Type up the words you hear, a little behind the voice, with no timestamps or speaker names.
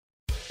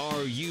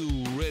Are you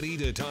ready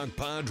to talk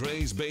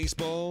Padres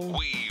baseball?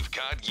 We've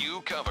got you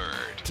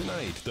covered.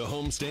 Tonight, the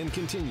homestand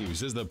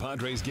continues as the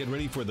Padres get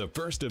ready for the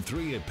first of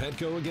 3 at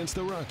Petco against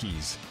the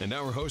Rockies. And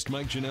our host,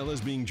 Mike Janela,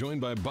 is being joined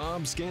by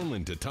Bob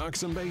Scanlon to talk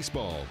some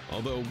baseball.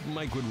 Although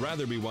Mike would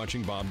rather be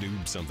watching Bob do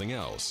something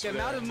else. The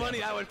amount of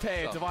money I would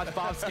pay to watch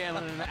Bob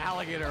Scanlon in an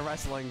alligator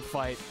wrestling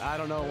fight, I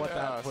don't know what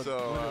that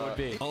would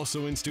be.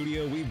 Also in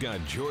studio, we've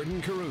got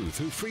Jordan Caruth,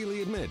 who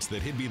freely admits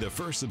that he'd be the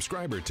first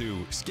subscriber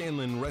to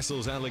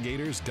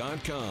ScanlonWrestlesAlligators.com.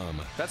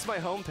 That's my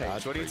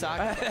homepage. What are you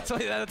talking about? That's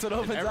what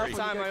opens up. Every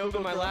time I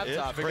open my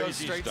laptop, it goes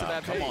straight to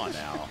that page. Come on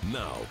now.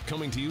 Now,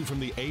 coming to you from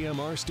the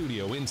AMR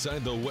studio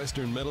inside the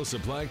Western Metal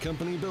Supply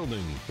Company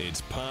building, it's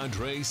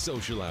Padres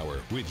Social Hour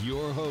with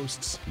your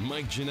hosts,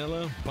 Mike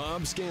Janela,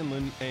 Bob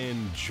Scanlon,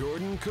 and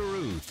Jordan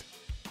Caruth.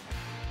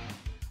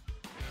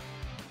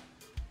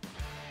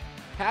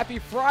 Happy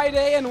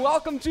Friday and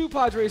welcome to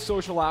Padres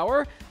Social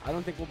Hour. I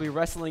don't think we'll be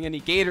wrestling any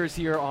gators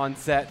here on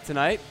set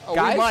tonight. Oh,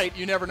 guys, we might.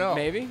 You never know.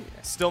 Maybe.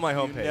 Still my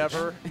homepage. You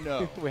never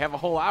know. We have a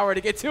whole hour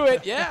to get to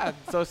it. Yeah.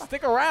 So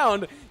stick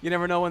around. You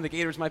never know when the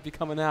gators might be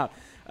coming out.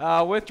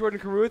 With Jordan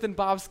Caruth and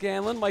Bob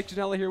Scanlon, Mike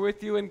Janela here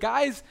with you. And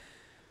guys,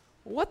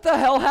 what the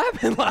hell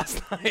happened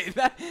last night?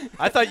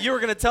 I thought you were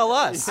going to tell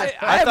us. I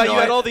thought no you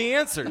had all the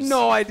answers.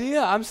 No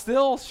idea. I'm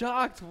still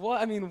shocked.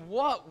 What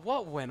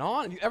went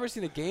on? Have you ever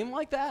seen a game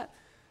like that?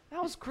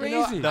 That was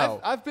crazy. You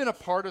know, I've been a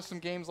part of some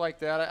games like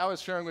that. I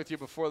was sharing with you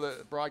before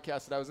the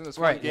broadcast that I was in this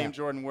one game,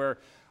 Jordan, where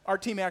our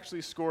team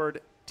actually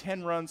scored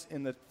 10 runs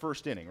in the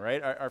first inning,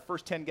 right? Our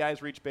first 10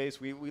 guys reach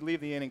base. We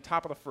leave the inning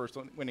top of the first,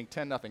 winning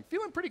 10-0.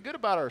 Feeling pretty good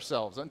about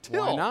ourselves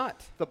until Why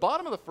not? The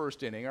bottom of the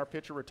first inning. Our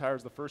pitcher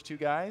retires the first 2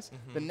 guys.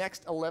 Mm-hmm. The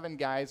next 11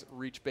 guys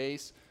reach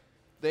base.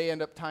 They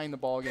end up tying the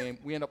ball game.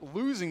 We end up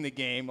losing the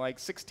game like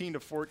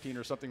 16-14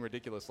 or something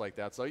ridiculous like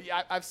that. So,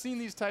 yeah, I've seen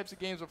these types of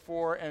games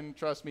before, and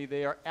trust me,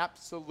 they are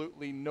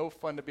absolutely no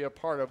fun to be a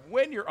part of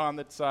when you're on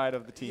the side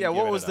of the team. Yeah,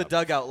 what was the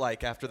dugout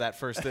like after that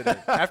first inning?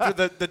 After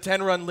the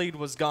 10-run lead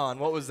was gone,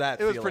 what was that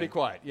feeling? It was pretty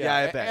quiet. Yeah,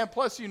 I bet. And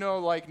plus,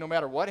 like, no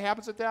matter what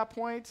happens at that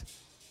point,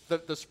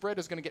 the spread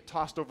is going to get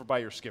tossed over by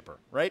your skipper,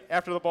 right?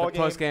 After the ball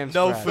game. Post-game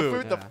no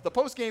spread. food. The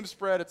post-game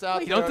spread, it's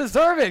out You there. don't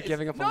deserve it,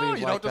 giving up a lead like that. No,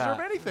 you don't deserve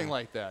anything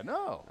like that,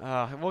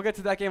 no. We'll get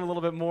to that game a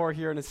little bit more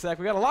here in a sec.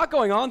 We got a lot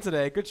going on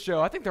today. Good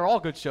show. I think they're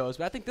all good shows,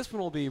 but I think this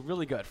one will be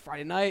really good.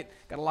 Friday night,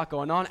 got a lot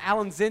going on.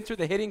 Alan Zinter,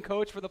 the hitting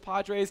coach for the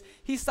Padres,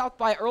 he stopped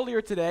by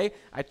earlier today.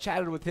 I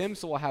chatted with him,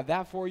 so we'll have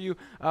that for you.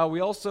 We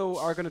also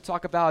are going to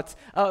talk about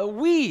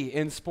we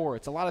in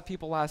sports. A lot of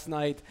people last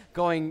night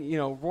going,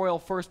 royal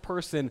first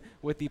person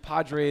with the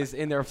Padres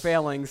in their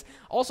failings.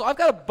 Also, I've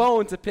got a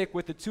bone to pick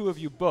with the two of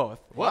you both.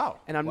 Wow.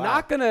 And I'm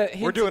not going to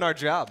hint. We're doing our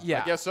job.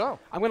 Yeah. I guess so.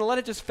 I'm going to let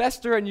it just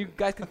fester, and you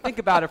guys can think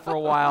about it for a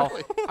while.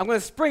 Really? I'm going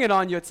to spring it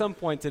on you at some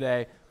point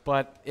today,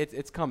 but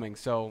it's coming.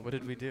 So What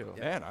did we do?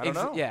 Man, I don't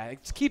know. Yeah,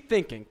 just keep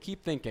thinking.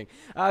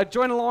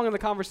 Join along in the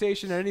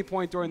conversation at any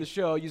point during the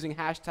show using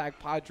hashtag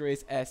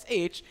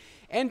PadresSH.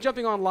 And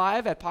jumping on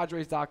live at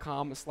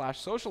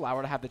Padres.com/social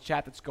hour to have the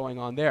chat that's going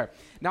on there.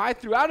 Now, I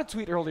threw out a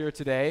tweet earlier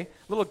today, a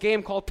little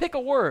game called Pick a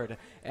Word,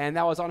 and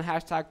that was on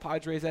hashtag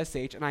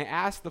PadresSH, and I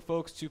asked the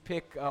folks to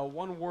pick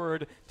one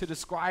word to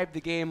describe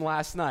the game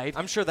last night.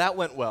 I'm sure that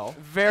went well.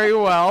 Very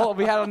well.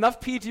 We had enough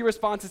PG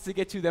responses to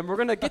get to them. We're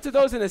going to get to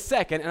those in a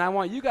second, and I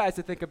want you guys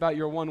to think about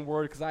your one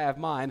word because I have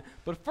mine.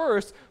 But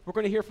first, we're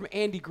going to hear from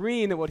Andy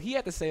Green and what he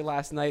had to say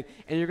last night,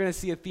 and you're going to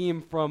see a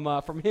theme from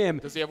him.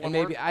 Does he have one and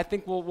maybe word? I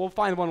think we'll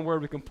find one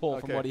word we can pull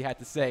from what he had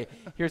to say.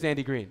 Here's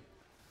Andy Green.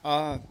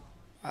 I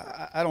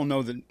don't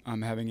know that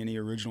I'm having any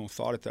original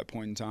thought at that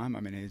point in time.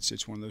 I mean,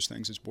 it's one of those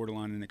things that's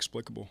borderline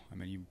inexplicable. I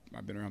mean,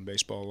 I've been around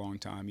baseball a long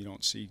time. You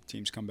don't see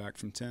teams come back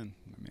from 10.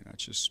 I mean,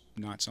 that's just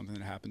not something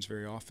that happens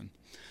very often.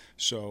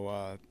 So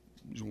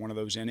it was one of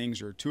those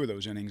innings, or 2 of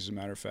those innings, as a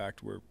matter of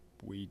fact, where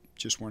we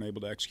just weren't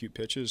able to execute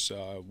pitches.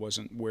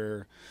 Wasn't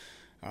where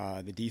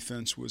the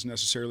defense was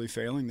necessarily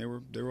failing. They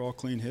were all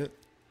clean hit.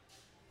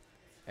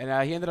 And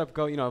he ended up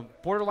going,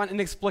 borderline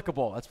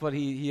inexplicable. That's what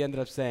he ended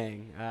up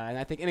saying. And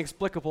I think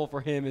inexplicable for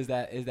him is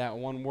that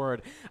one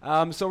word.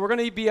 So we're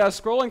going to be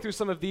scrolling through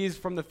some of these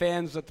from the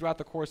fans throughout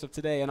the course of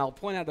today, and I'll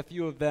point out a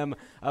few of them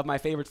of my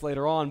favorites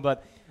later on.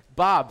 But,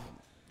 Bob,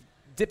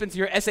 dip into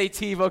your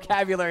SAT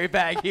vocabulary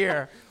bag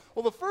here.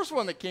 Well, the first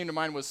one that came to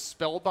mind was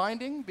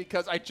spellbinding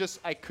because I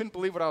couldn't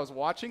believe what I was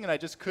watching, and I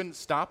just couldn't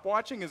stop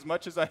watching as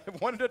much as I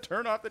wanted to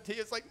turn off the TV.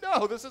 It's like,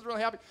 no, this is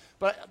really happening.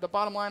 But the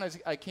bottom line is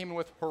I came in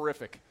with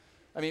horrific.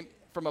 I mean,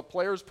 from a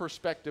player's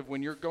perspective,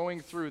 when you're going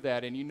through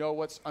that and you know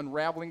what's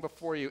unraveling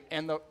before you,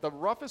 and the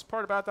roughest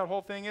part about that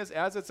whole thing is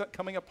as it's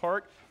coming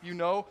apart,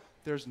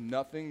 there's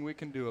nothing we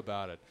can do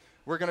about it.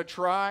 We're going to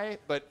try,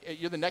 but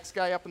you're the next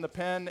guy up in the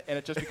pen, and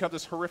it just becomes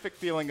this horrific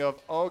feeling of,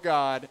 oh,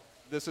 God,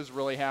 this is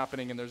really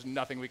happening, and there's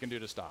nothing we can do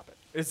to stop it.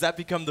 Does that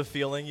become the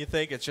feeling, you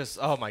think? It's just,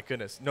 oh, my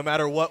goodness. No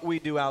matter what we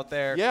do out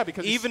there, yeah,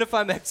 because even if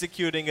I'm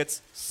executing,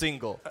 it's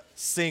single,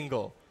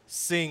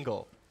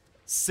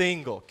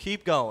 Single.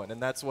 Keep going. And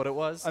that's what it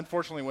was?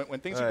 Unfortunately, when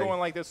things are going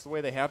like this, the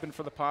way they have been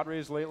for the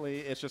Padres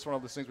lately, it's just one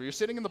of those things where you're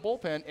sitting in the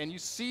bullpen and you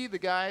see the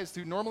guys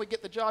who normally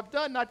get the job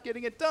done not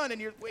getting it done,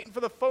 and you're waiting for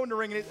the phone to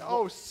ring. And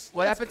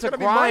what happened to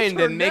grind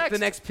and make the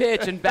next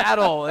pitch and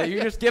battle?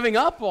 You're just giving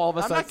up all of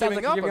a sudden.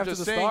 I'm not giving up. I'm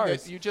just just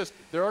saying that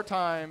there are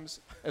times,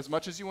 as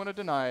much as you want to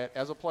deny it,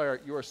 as a player,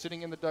 you are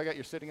sitting in the dugout,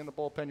 you're sitting in the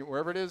bullpen,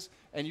 wherever it is,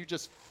 and you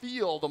just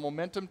feel the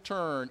momentum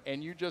turn,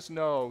 and you just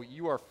know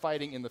you are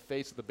fighting in the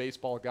face of the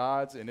baseball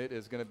gods, and it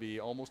is going to be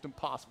almost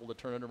impossible to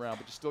turn it around.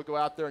 But you still go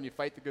out there and you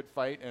fight the good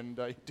fight, and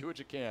you do what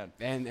you can.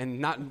 And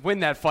not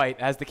win that fight,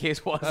 as the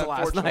case was last night.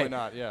 Unfortunately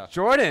not, yeah.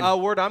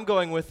 Jordan. Word I'm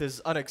going with is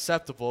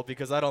unacceptable,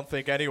 because I don't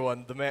think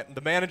anyone,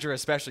 the manager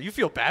especially, you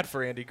feel bad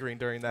for Andy Green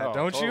during that,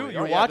 don't totally. you?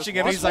 You're watching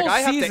him, he's like, I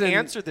have to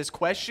answer this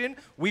question.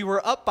 We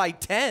were up by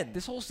 10.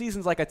 This whole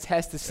season's like a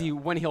test to see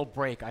when he'll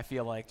break, I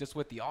feel like, just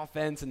with the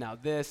offense and now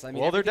this. I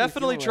mean, well, they're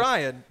definitely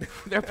trying.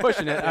 They're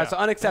pushing it. So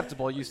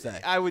unacceptable, you say.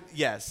 I would,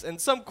 yes. And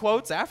some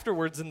quotes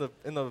afterwards in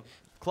the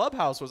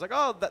clubhouse was like,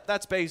 oh,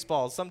 that's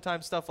baseball.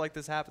 Sometimes stuff like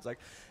this happens. Like,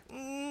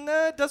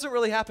 nah, it doesn't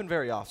really happen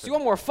very often. So you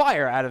want more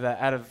fire out of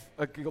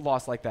a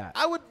loss like that?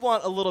 I would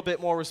want a little bit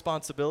more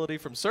responsibility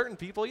from certain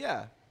people,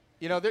 yeah.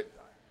 You know,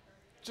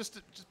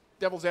 just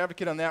devil's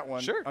advocate on that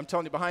one. Sure. I'm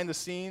telling you, behind the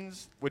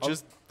scenes, which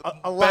is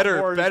a lot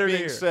more better is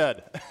being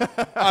said. You know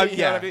what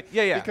I mean?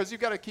 Yeah. Because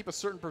you've got to keep a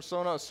certain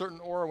persona, a certain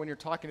aura when you're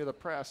talking to the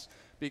press.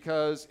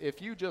 Because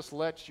if you just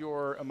let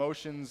your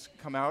emotions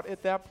come out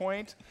at that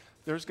point,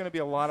 there's going to be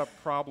a lot of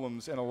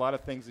problems and a lot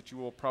of things that you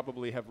will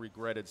probably have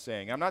regretted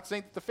saying. I'm not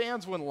saying that the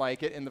fans wouldn't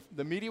like it and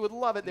the media would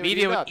love it. The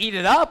media would eat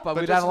it up, but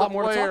we'd have a lot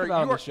more to talk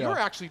about on the show. You're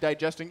actually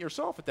digesting it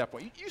yourself at that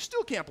point. You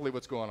still can't believe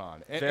what's going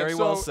on. Very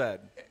well said.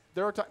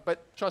 There are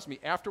but trust me,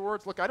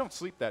 afterwards, look, I don't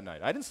sleep that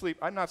night. I didn't sleep.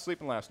 I'm not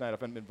sleeping last night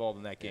if I'm involved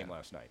in that game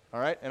last night. All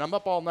right? And I'm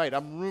up all night.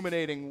 I'm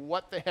ruminating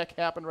what the heck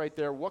happened right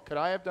there. What could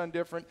I have done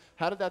different?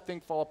 How did that thing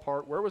fall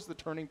apart? Where was the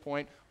turning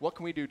point? What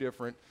can we do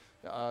different?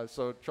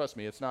 So trust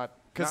me, it's not.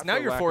 Because now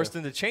you're forced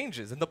into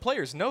changes, and the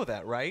players know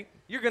that, right?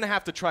 You're going to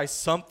have to try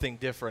something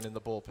different in the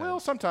bullpen. Well,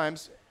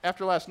 sometimes.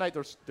 After last night,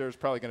 there's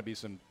probably going to be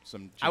some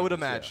changes. I would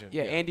imagine.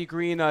 Yeah, Andy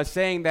Green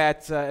saying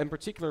that, in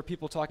particular,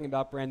 people talking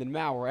about Brandon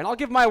Maurer. And I'll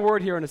give my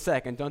word here in a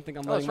second. Don't think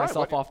I'm letting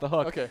myself off the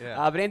hook. Okay.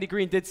 Yeah. But Andy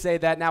Green did say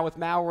that now with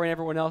Maurer and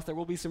everyone else, there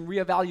will be some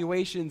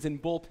reevaluations in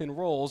bullpen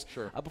roles.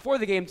 Sure. Before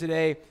the game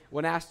today,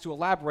 when asked to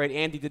elaborate,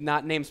 Andy did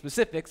not name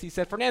specifics. He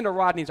said, Fernando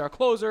Rodney's our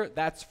closer,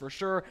 that's for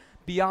sure.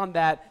 Beyond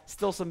that,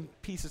 still some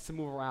pieces to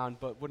move around,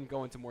 but wouldn't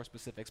go into more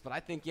specifics. But I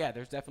think, yeah,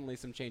 there's definitely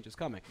some changes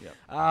coming. Yep.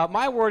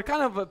 My word,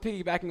 kind of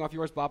piggybacking off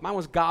yours, Bob, mine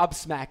was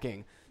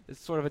gobsmacking. It's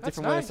sort of a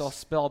different way to spell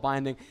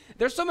spellbinding.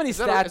 There's so many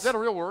stats. Is that a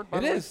real word?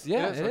 It is.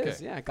 Yeah, it is.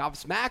 Yeah,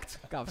 gobsmacked.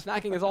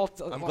 Gobsmacking is all.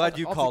 I'm glad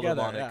you called him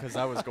on it because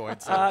I was going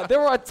to.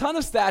 There were a ton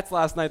of stats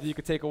last night that you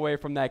could take away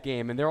from that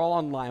game, and they're all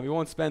online. We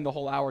won't spend the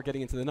whole hour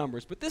getting into the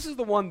numbers, but this is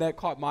the one that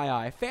caught my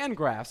eye.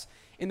 Fangraphs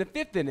in the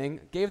fifth inning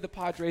gave the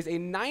Padres a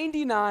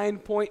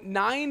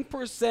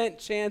 99.9%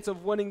 chance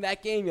of winning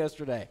that game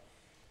yesterday.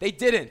 They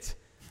didn't.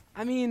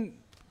 I mean,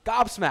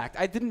 gobsmacked.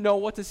 I didn't know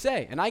what to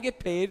say, and I get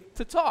paid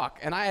to talk,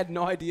 and I had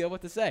no idea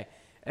what to say.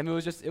 And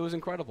it was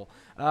incredible.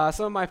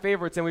 Some of my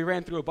favorites, and we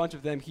ran through a bunch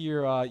of them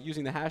here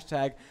using the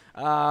hashtag,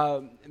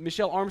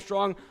 Michelle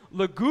Armstrong,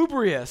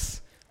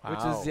 lugubrious, which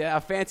is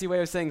a fancy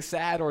way of saying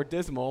sad or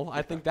dismal.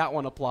 I think that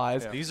one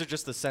applies. Yeah. These are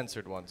just the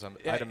censored ones, I'd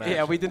imagine.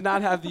 Yeah, we did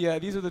not have the,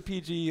 these are the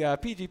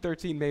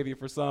PG-13 maybe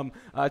for some.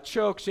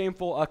 Choke,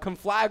 shameful,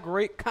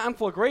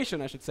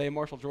 conflagration, I should say.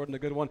 Marshall Jordan, a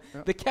good one.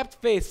 Yep. The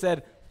kept face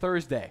said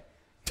Thursday.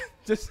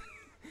 Just...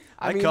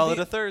 I mean, call it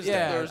a Thursday.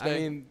 Yeah, Thursday.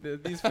 I mean,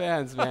 these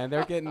fans, man,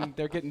 they're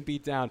getting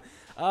beat down.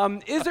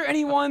 Is there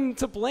anyone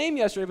to blame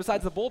yesterday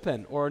besides the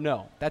bullpen, or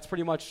no? That's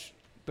pretty much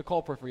the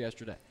culprit for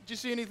yesterday. Did you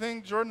see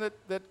anything, Jordan,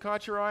 that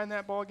caught your eye in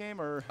that ball game,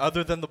 or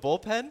other than the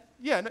bullpen?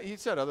 Yeah, no, he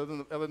said other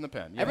than the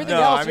pen. Yeah. Everything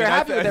else, you're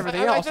happy with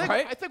everything else,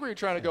 right? I think where you're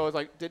trying to go is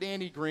like, did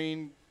Andy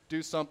Green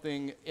do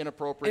something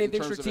inappropriate?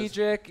 Anything in terms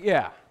strategic? Of his,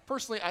 yeah.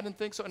 Personally, I didn't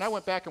think so, and I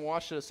went back and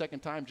watched it a second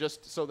time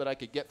just so that I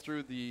could get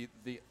through the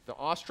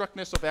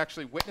awestruckness of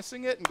actually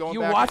witnessing it and going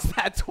back. You watched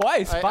that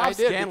twice, Bob I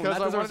did, Scanlon.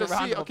 because I wanted to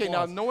see, okay,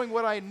 now knowing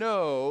what I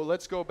know,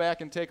 let's go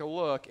back and take a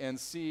look and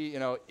see,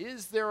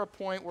 is there a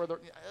point where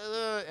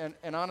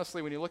and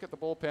honestly, when you look at the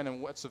bullpen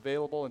and what's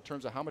available in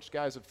terms of how much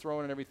guys have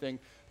thrown and everything,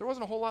 there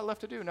wasn't a whole lot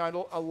left to do. Now, I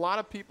know a lot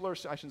of people I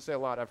shouldn't say a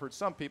lot, I've heard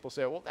some people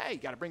say, well, hey, you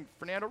got to bring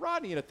Fernando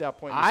Rodney in at that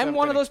point. I'm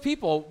one of those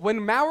people.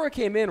 When Maurer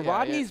came in,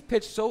 Rodney's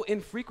pitched so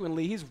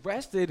infrequently. He's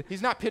rested.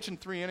 He's not pitching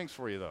 3 innings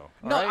for you, though.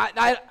 No,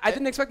 right? I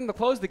didn't expect him to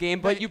close the game,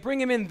 but you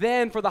bring him in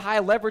then for the high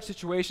leverage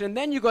situation, and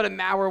then you go to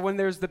Maurer when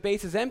there's the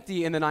bases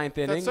empty in the ninth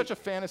inning. That's such a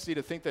fantasy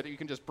to think that you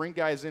can just bring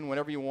guys in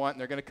whenever you want, and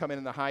they're going to come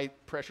in a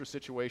high-pressure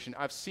situation.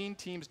 I've seen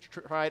teams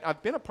try it.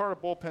 I've been a part of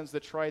bullpens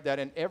that tried that,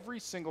 and every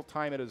single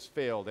time it has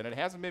failed, and it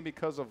hasn't been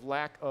because of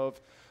lack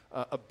of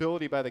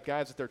ability by the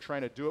guys that they're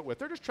trying to do it with.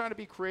 They're just trying to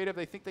be creative.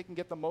 They think they can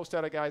get the most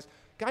out of guys.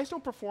 Guys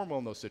don't perform well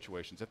in those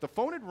situations. If the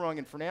phone had rung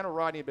and Fernando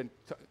Rodney had been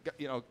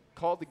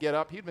called to get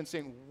up, he'd been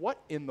saying, what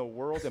in the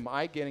world am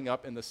I getting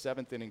up in the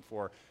 7th inning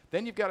for?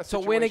 Then you've got a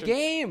situation. To win a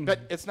game.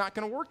 But it's not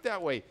going to work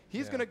that way.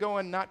 He's going to go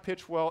and not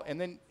pitch well, and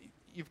then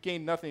you've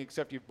gained nothing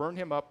except you've burned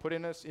him up, put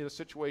in a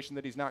situation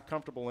that he's not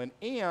comfortable in,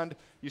 and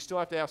you still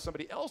have to ask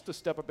somebody else to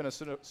step up in a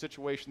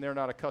situation they're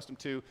not accustomed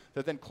to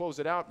then close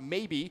it out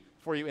maybe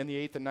for you in the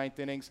 8th and 9th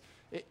innings.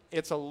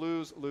 It's a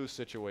lose-lose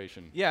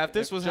situation. Yeah, if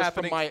this was just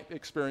happening, from my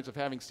experience of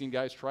having seen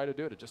guys try to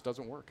do it, it just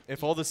doesn't work.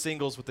 if all the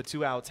singles with the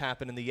 2 outs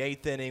happen in the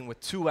 8th inning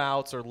with 2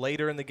 outs or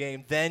later in the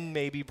game, then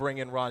maybe bring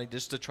in Ronnie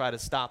just to try to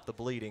stop the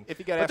bleeding.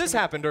 But this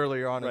happened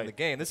earlier on in the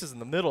game. This is in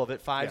the middle of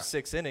it,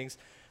 5-6 innings.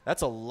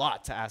 That's a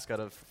lot to ask out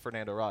of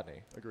Fernando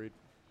Rodney. Agreed.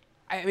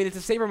 I mean, it's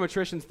a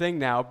sabermetrician's thing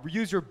now.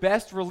 Use your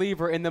best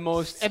reliever in the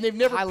most and they've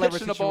never high-leverage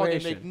pitched in a ball game.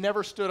 situation. They've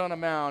never stood on a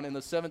mound in the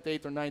 7th,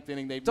 8th, or 9th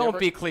inning. Don't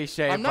be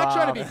cliche, I'm not Bob.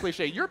 trying to be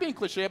cliche. You're being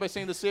cliche by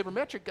saying the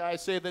sabermetric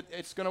guys say that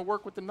it's going to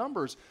work with the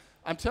numbers.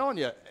 I'm telling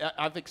you,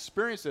 I've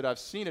experienced it. I've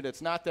seen it.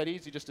 It's not that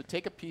easy just to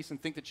take a piece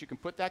and think that you can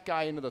put that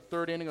guy into the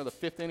 3rd inning or the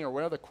 5th inning or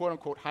whatever the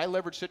quote-unquote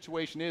high-leverage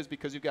situation is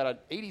because you've got an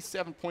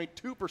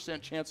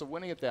 87.2% chance of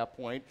winning at that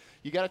point.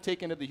 You got to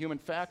take into the human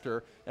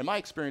factor. And my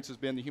experience has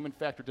been the human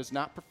factor does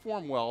not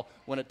perform well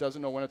when it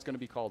doesn't know when it's going to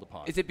be called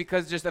upon. Is it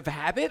because just of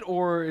habit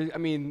or, I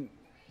mean,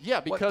 yeah,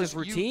 because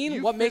routine?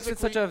 you what makes it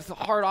such a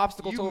hard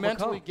obstacle to overcome? You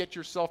mentally get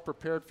yourself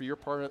prepared for your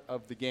part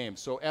of the game.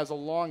 So as a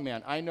long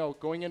man, I know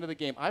going into the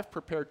game, I've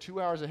prepared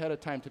 2 hours ahead of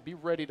time to be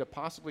ready to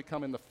possibly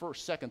come in the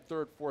 1st, 2nd,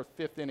 3rd, 4th,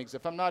 5th innings.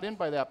 If I'm not in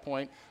by that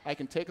point, I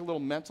can take a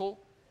little mental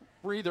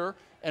breather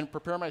and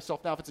prepare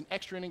myself. Now, if it's an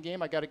extra inning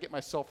game, I got to get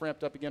myself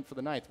ramped up again for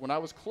the 9th. When I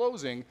was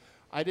closing,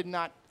 I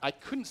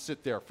couldn't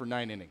sit there for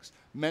 9 innings.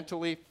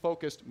 Mentally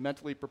focused,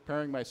 mentally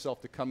preparing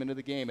myself to come into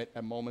the game at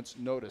a moment's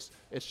notice.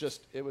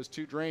 It was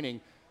too draining.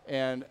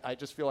 And I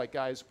just feel like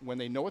guys, when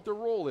they know what their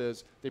role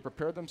is, they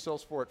prepare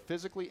themselves for it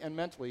physically and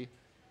mentally,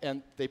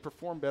 and they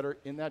perform better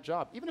in that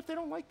job. Even if they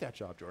don't like that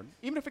job, Jordan.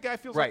 Even if a guy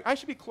feels like I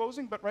should be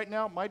closing, but right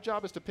now my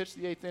job is to pitch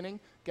the 8th inning,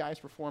 guys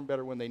perform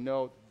better when they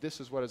know this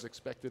is what is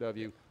expected of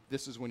you.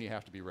 This is when you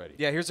have to be ready.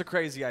 Yeah, here's a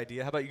crazy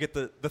idea. How about you get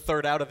the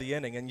 3rd out of the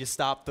inning and you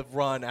stop the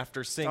run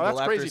after single that's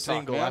after crazy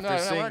single talk,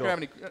 after single?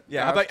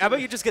 Yeah, how about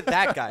you just get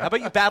that guy? How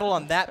about you battle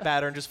on that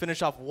batter and just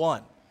finish off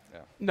 1?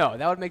 No,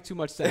 that would make too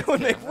much sense. It would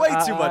make way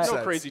too much sense.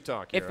 No crazy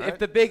talk here, If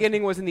the big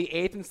inning was in the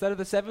 8th instead of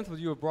the 7th, would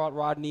you have brought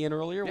Rodney in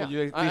earlier? Yeah. Would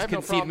you at I least have no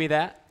concede problem. me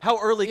that? How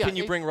early can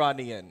you bring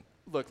Rodney in?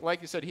 Look,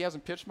 like you said, he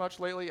hasn't pitched much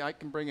lately. I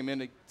can bring him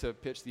in to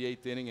pitch the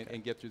 8th inning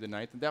and get through the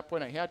 9th. At that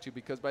point, I had to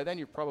because by then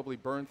you've probably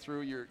burned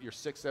through your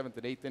 6th, 7th,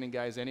 and 8th inning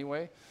guys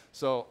anyway.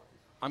 So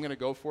I'm going to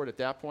go for it at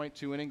that point,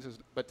 2 innings.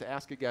 But to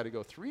ask a guy to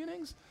go 3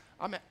 innings,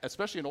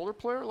 especially an older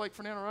player like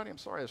Fernando Rodney, I'm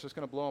sorry, it's just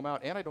going to blow him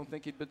out. And I don't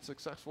think he'd been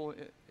successful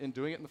in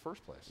doing it in the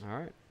first place. All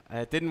right.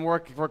 It didn't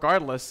work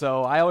regardless,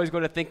 so I always go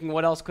to thinking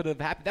what else could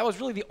have happened. That was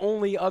really the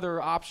only other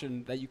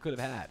option that you could have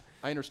had.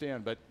 I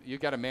understand, but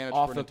you've got to manage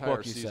Off for an the entire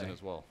book, you season say.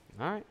 as well.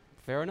 All right.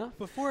 Fair enough.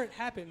 Before it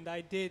happened,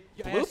 I did.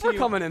 Blooper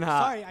coming in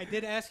hot. Sorry, I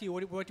did ask you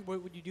what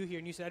would you do here,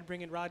 and you said I'd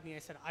bring in Rodney. I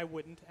said I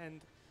wouldn't,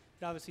 and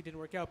it obviously didn't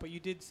work out. But you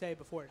did say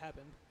before it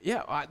happened.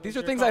 Yeah, these are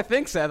your things call? I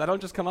think, Seth. I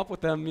don't just come up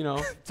with them,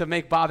 to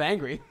make Bob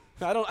angry.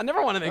 I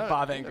never want to make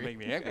Bob That angry. make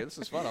me angry. This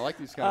is fun. I like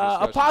these kind of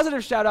A discussions.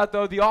 positive shout out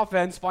though, the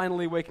offense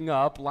finally waking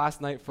up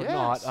last night for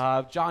Yes.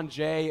 naught. John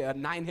Jay,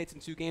 9 hits in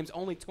 2 games.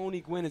 Only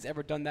Tony Gwynn has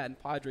ever done that in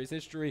Padres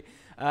history.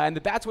 And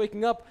the bats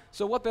waking up.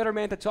 So what better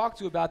man to talk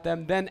to about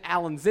them than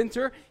Alan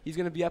Zinter? He's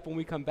going to be up when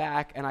we come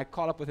back, and I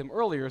caught up with him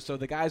earlier, so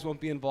the guys won't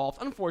be involved,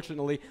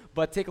 unfortunately.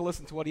 But take a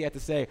listen to what he had to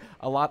say.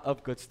 A lot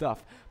of good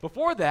stuff.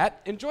 Before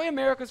that, enjoy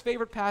America's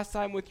favorite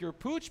pastime with your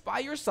pooch by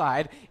your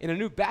side in a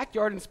new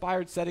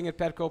backyard-inspired setting at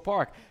Petco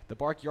Park. The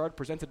Barkyard,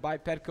 presented by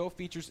Petco,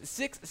 features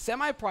 6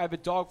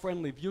 semi-private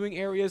dog-friendly viewing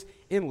areas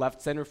in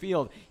left center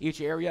field.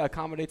 Each area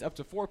accommodates up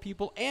to 4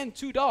 people and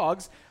 2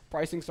 dogs.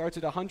 Pricing starts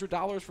at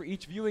 $100 for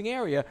each viewing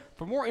area.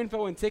 For more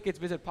info and tickets,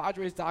 visit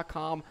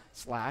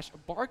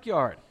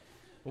Padres.com/Barkyard.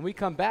 When we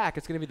come back,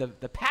 it's going to be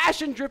the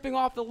passion dripping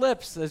off the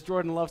lips, as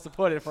Jordan loves to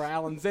put it, for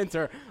Alan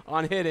Zinter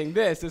on hitting.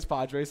 This is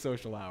Padres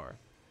Social Hour.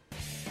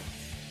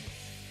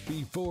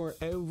 Before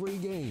every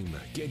game,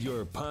 get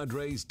your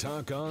Padres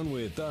talk on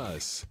with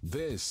us.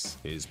 This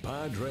is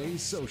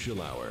Padres Social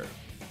Hour.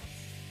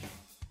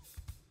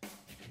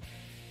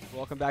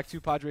 Welcome back to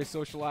Padres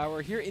Social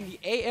Hour here in the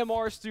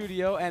AMR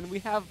studio, and we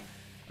have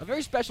a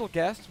very special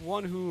guest,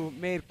 one who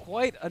made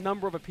quite a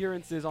number of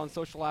appearances on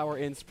Social Hour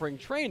in spring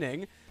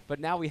training, but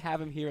now we have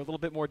him here a little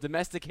bit more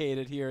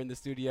domesticated here in the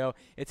studio.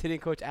 It's hitting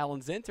coach Alan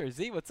Zinter.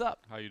 Z, what's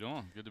up? How you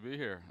doing? Good to be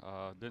here.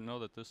 Didn't know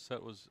that this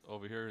set was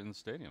over here in the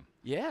stadium.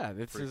 Yeah,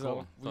 this Pretty is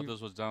cool. Thought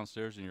this was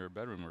downstairs in your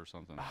bedroom or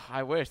something.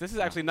 I wish. This is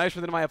actually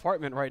nicer than my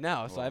apartment right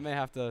now, so I may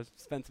have to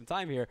spend some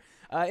time here.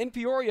 In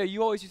Peoria,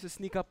 you always used to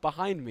sneak up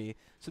behind me,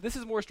 So this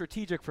is more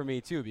strategic for me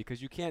too, because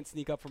you can't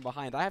sneak up from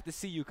behind. I have to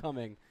see you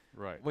coming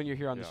when you're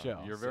here on the show.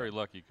 You're very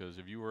lucky, because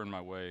if you were in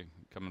my way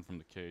coming from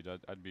the cage,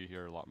 I'd be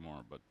here a lot more.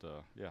 But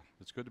yeah,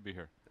 it's good to be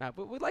here.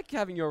 But we like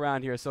having you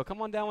around here, so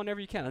come on down whenever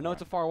you can. I know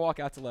it's a far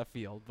walk out to left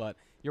field, but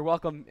you're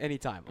welcome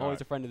anytime.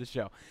 Always a friend of the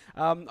show.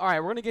 All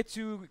right, we're going to get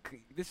to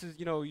this is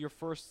your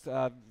first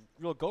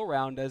real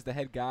go-round as the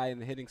head guy in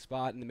the hitting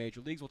spot in the major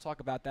leagues. We'll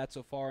talk about that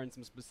so far and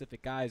some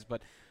specific guys,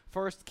 but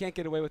first, can't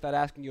get away without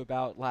asking you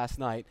about last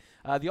night.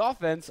 The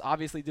offense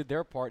obviously did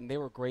their part, and they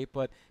were great,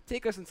 but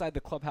take us inside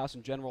the clubhouse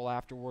in general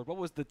afterward. What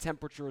was the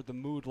temperature, the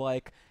mood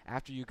like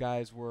after you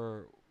guys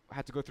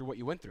had to go through what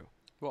you went through?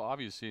 Well,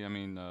 obviously, I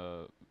mean,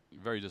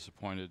 very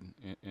disappointed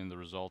in the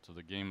result of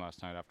the game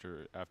last night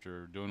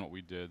after doing what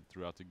we did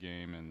throughout the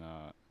game, and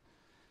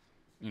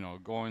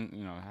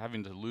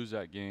having to lose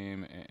that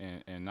game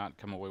and not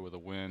come away with a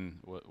win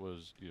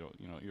was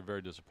you're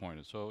very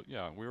disappointed. So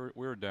yeah, we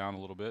were down a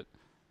little bit,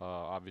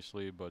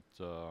 obviously, but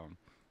the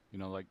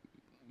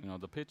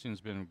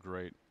pitching's been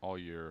great all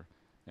year,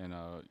 and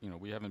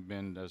we haven't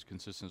been as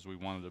consistent as we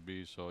wanted to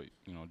be. So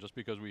just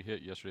because we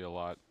hit yesterday a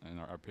lot and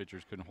our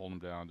pitchers couldn't hold them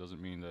down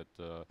doesn't mean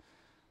that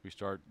we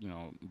start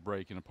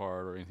breaking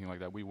apart or anything like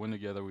that. We win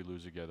together, we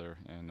lose together,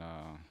 and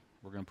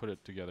we're going to put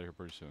it together here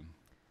pretty soon.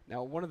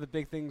 Now, one of the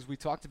big things we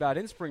talked about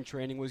in spring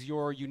training was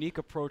your unique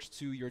approach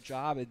to your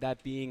job, and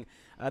that being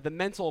the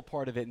mental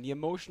part of it and the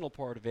emotional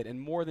part of it,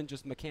 and more than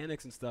just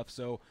mechanics and stuff.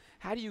 So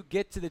how do you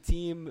get to the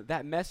team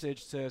that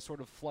message to sort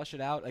of flush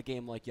it out a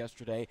game like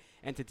yesterday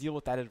and to deal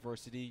with that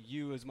adversity?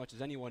 You, as much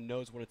as anyone,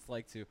 knows what it's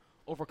like to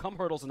overcome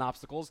hurdles and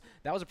obstacles.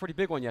 That was a pretty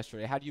big one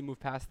yesterday. How do you move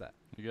past that?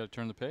 You got to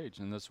turn the page,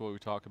 and that's what we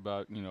talk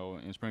about,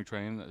 in spring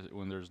training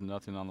when there's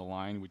nothing on the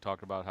line. We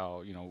talk about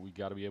how, we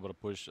got to be able to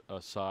push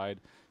aside,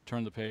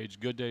 turn the page,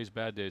 good days,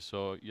 bad days.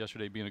 So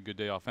yesterday being a good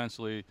day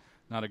offensively,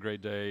 not a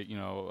great day,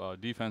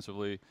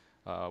 defensively,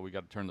 we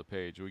got to turn the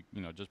page. We,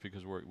 just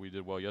because we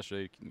did well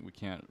yesterday, we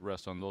can't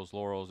rest on those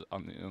laurels.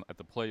 At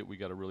the plate, we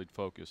got to really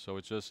focus. So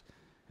it's just,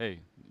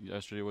 hey,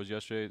 yesterday was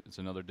yesterday. It's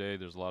another day.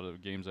 There's a lot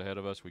of games ahead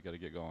of us. We got to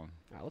get going.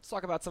 Let's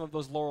talk about some of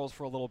those laurels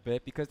for a little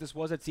bit, because this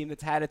was a team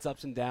that's had its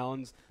ups and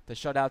downs, the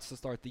shutouts to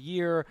start the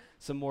year,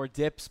 some more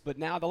dips. But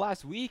now the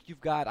last week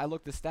you've got, I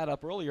looked the stat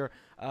up earlier,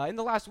 in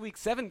the last week,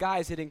 7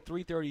 guys hitting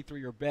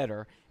 .333 or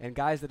better, and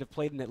guys that have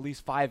played in at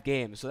least 5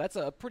 games. So that's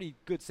a pretty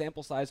good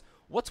sample size.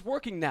 What's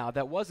working now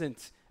that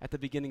wasn't at the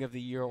beginning of the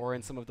year or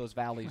in some of those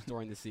valleys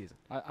during the season?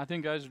 I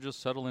think guys are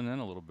just settling in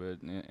a little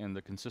bit, and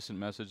the consistent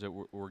message that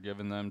we're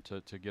giving them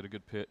to get a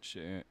good pitch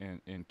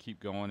and keep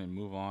going and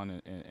move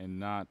on and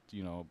not,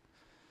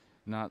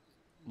 not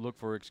look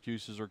for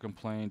excuses or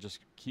complain. Just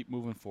keep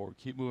moving forward,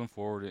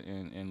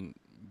 and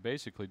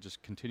basically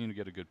just continue to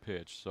get a good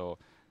pitch. So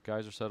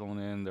guys are settling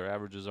in. Their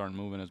averages aren't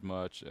moving as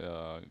much.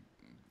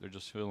 They're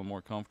just feeling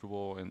more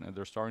comfortable, and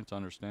they're starting to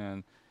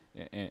understand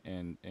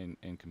and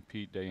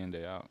compete day in,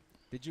 day out.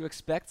 Did you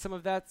expect some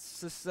of that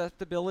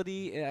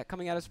susceptibility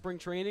coming out of spring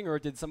training, or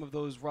did some of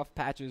those rough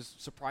patches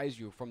surprise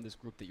you from this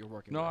group that you're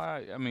working with? No,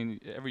 I mean,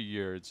 every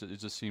year it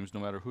just seems no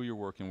matter who you're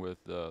working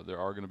with, there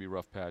are going to be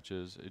rough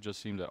patches. It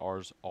just seemed that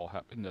ours all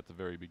happened at the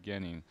very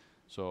beginning.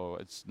 So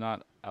it's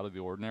not out of the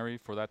ordinary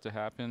for that to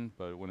happen,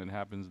 but when it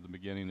happens at the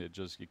beginning, it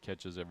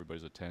catches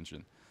everybody's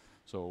attention.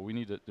 So we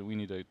need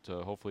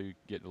to hopefully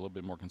get a little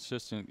bit more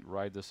consistent,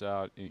 ride this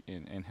out,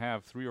 and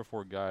have 3 or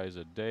 4 guys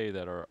a day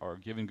that are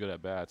giving good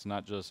at bats,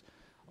 not just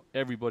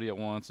everybody at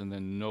once and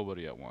then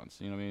nobody at once.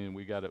 You know what I mean?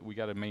 We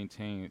got to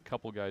maintain a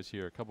couple guys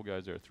here, a couple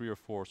guys there, 3 or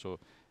 4. So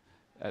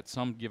at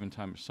some given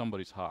time,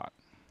 somebody's hot.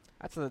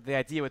 That's the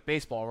idea with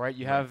baseball, right?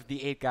 You have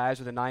the 8 guys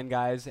or the 9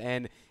 guys,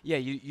 and yeah,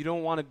 you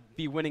don't want to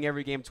be winning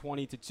every game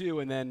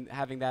 20-2 and then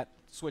having that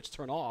switch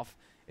turn off.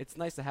 It's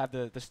nice to have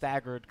the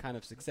staggered kind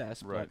of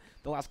success, right.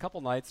 But the last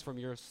couple nights, from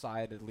your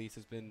side at least,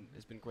 has been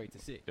great to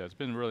see. Yeah, it's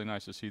been really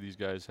nice to see these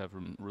guys have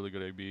really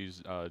good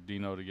ABs.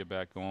 Dino to get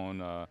back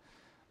going.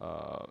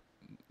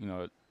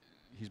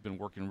 He's been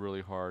working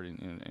really hard,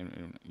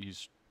 and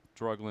he's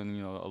struggling,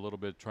 a little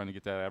bit trying to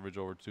get that average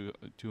over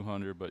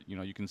 200. But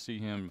you can see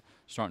him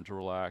starting to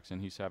relax,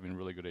 and he's having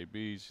really good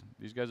ABs.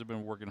 These guys have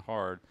been working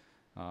hard,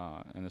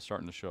 and it's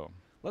starting to show.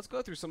 Let's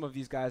go through some of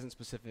these guys in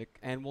specific,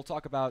 and we'll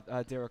talk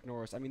about Derek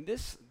Norris. I mean,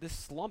 this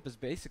slump has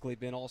basically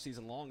been all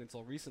season long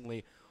until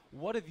recently.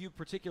 What have you,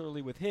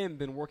 particularly with him,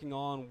 been working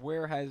on?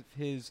 Where have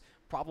his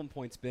problem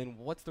points been?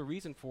 What's the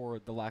reason for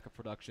the lack of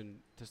production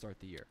to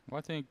start the year? Well,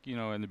 I think,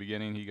 in the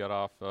beginning he got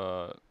off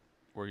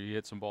where he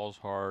hit some balls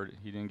hard.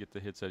 He didn't get the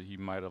hits that he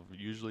might have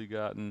usually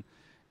gotten,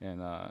 and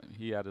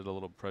he added a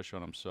little pressure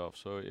on himself.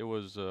 So it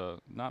was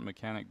not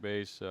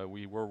mechanic-based.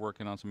 We were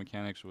working on some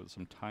mechanics with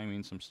some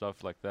timing, some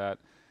stuff like that,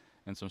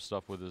 and some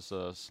stuff with his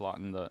slot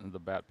in the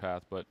bat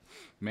path, but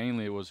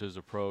mainly it was his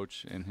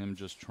approach and him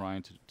just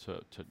trying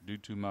to do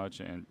too much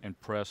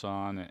and press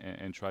on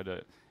and try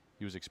to.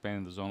 He was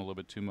expanding the zone a little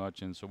bit too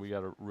much, and so we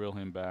got to reel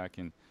him back.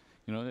 And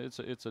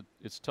it's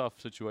a tough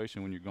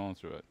situation when you're going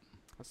through it.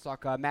 Let's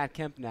talk Matt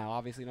Kemp now.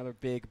 Obviously, another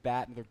big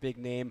bat, another big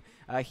name.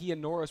 He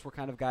and Norris were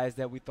kind of guys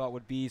that we thought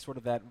would be sort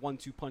of that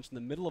 1-2 punch in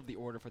the middle of the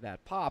order for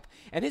that pop.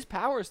 And his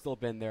power has still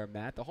been there,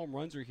 Matt. The home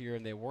runs are here,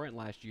 and they weren't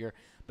last year.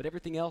 But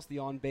everything else, the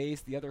on base,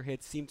 the other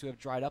hits, seem to have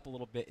dried up a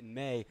little bit in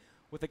May.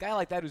 With a guy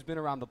like that who's been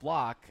around the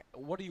block,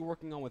 what are you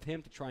working on with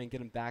him to try and get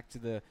him back to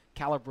the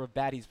caliber of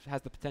bat he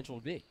has the potential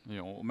to be?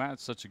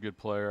 Matt's such a good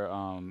player.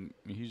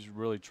 He's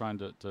really trying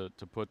to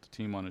put the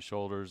team on his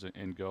shoulders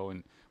and go.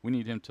 And we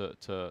need him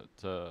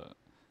to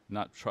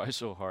not try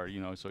so hard,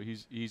 So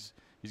he's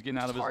getting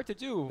out of his. It's hard to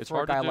do it's for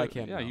hard a guy to do. like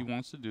him. Yeah, though. he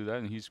wants to do that,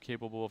 and he's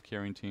capable of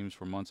carrying teams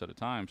for months at a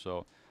time.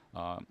 So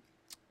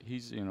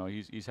he's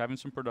having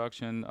some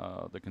production.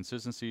 The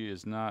consistency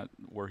is not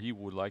where he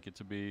would like it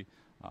to be.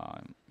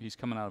 He's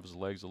coming out of his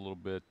legs a little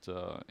bit,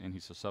 and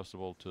he's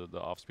susceptible to the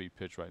off-speed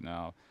pitch right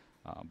now.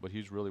 But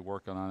he's really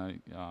working on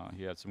it.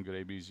 He had some good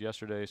ABs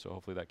yesterday, so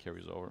hopefully that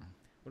carries over.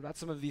 What about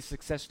some of these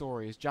success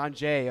stories? John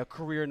Jay, a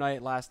career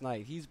night last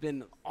night. He's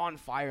been on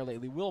fire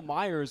lately. Will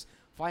Myers,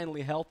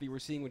 finally healthy. We're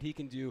seeing what he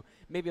can do.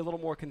 Maybe a little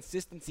more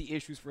consistency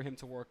issues for him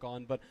to work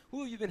on. But who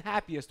have you been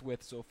happiest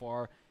with so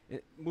far,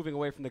 moving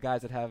away from the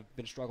guys that have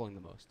been struggling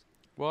the most?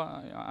 Well,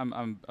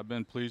 I've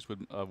been pleased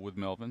with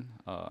Melvin.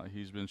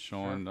 He's been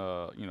showing,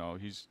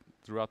 he's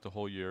throughout the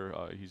whole year.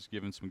 He's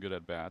given some good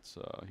at bats.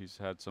 He's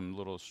had some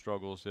little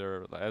struggles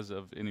there, as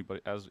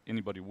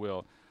anybody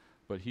will.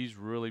 But he's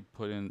really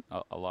put in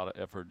a lot of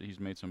effort. He's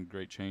made some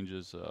great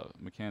changes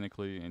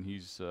mechanically, and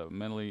he's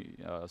mentally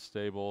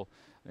stable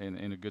and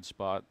in a good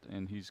spot.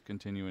 And he's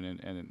continuing.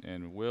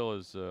 And Will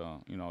is,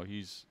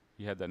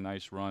 he had that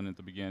nice run at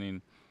the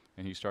beginning,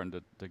 and he's starting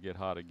to get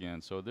hot again.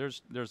 So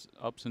there's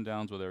ups and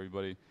downs with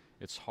everybody.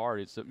 It's hard.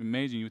 It's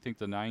amazing. You think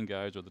the 9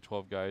 guys or the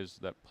 12 guys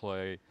that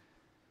play,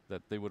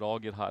 that they would all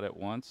get hot at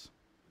once.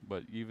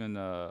 But even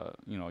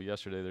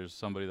yesterday, there's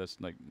somebody that's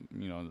like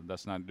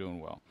that's not doing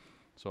well.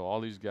 So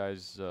all these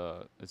guys,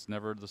 it's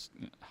never this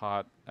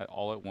hot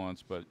all at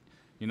once, but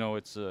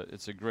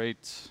it's a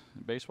great.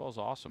 Baseball is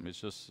awesome. It's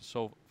just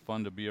so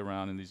fun to be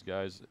around, and these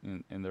guys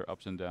in their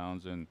ups and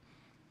downs, and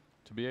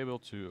to be able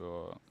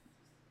to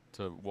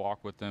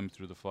walk with them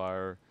through the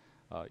fire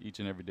each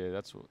and every day.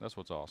 That's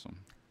what's awesome.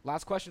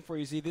 Last question for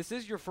you, Z. This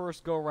is your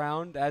first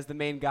go-round as the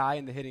main guy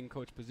in the hitting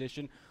coach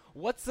position.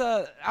 What's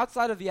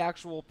outside of the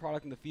actual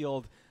product in the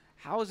field?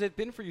 How has it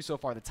been for you so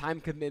far? The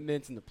time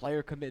commitments and the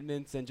player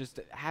commitments, and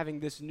just having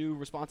this new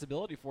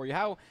responsibility for you.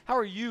 How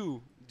are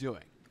you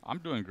doing? I'm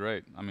doing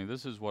great. I mean,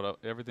 this is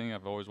everything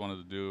I've always wanted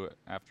to do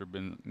after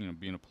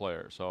being a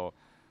player. So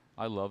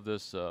I love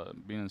this.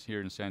 Being here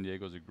in San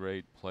Diego is a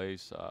great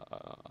place.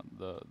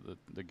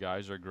 The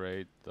guys are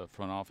great. The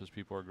front office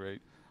people are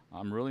great.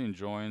 I'm really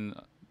enjoying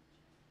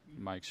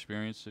my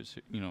experiences,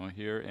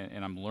 here,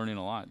 and I'm learning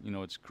a lot.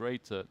 It's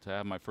great to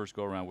have my first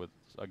go-around with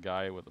a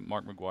guy with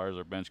Mark McGuire as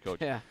our bench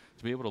coach. Yeah.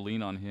 To be able to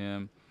lean on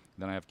him.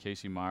 Then I have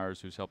Casey Myers,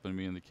 who's helping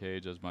me in the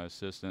cage as my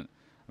assistant.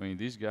 I mean,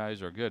 these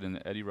guys are good,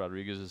 and Eddie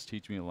Rodriguez is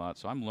teaching me a lot.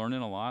 So I'm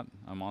learning a lot.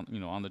 I'm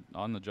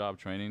on the job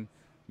training.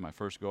 My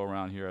first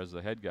go-around here as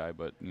the head guy,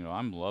 but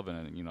I'm loving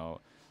it.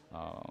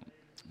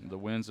 The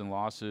wins and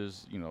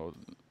losses,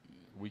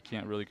 we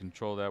can't really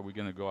control that. We're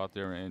going to go out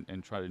there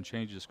and try to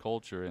change this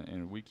culture,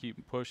 and we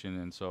keep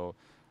pushing. And so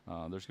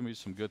there's going to be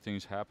some good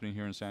things happening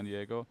here in San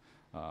Diego.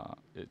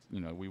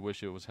 We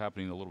wish it was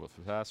happening a little bit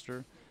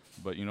faster,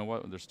 but you know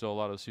what? There's still a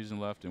lot of season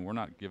left, and we're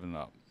not giving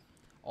up.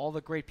 All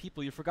the great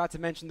people. You forgot to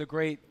mention the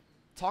great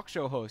talk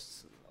show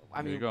hosts.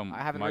 There you go, I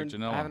haven't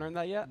earned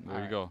that yet.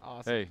 There you go.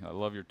 Awesome. Hey, I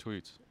love your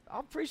tweets. I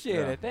appreciate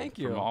it. Thank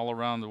you. From all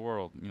around the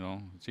world,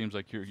 it seems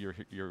like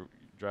you're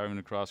driving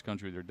across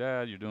country with your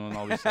dad. You're doing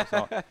all these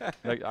stuff.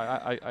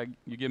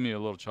 You give me a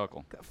little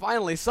chuckle.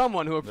 Finally,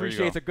 someone who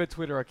appreciates a good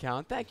Twitter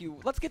account. Thank you.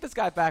 Let's get this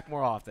guy back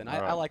more often.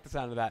 I like the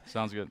sound of that.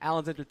 Sounds good.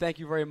 Alan Zinter, thank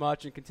you very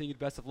much, and continued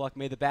best of luck.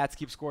 May the bats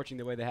keep scorching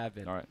the way they have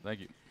been. All right, thank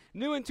you.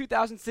 New in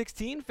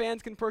 2016,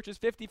 fans can purchase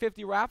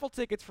 50-50 raffle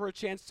tickets for a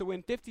chance to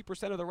win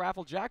 50% of the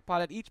raffle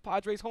jackpot at each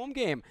Padres home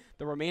game.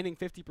 The remaining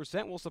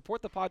 50% will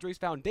support the Padres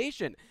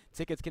Foundation.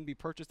 Tickets can be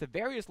purchased at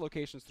various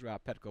locations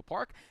throughout Petco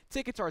Park.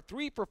 Tickets are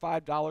 3 for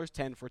 $5,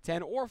 10 for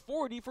 $10, or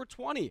 40 for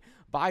 $20.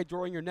 Buy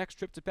during your next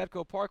trip to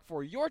Petco Park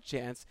for your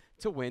chance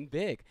to win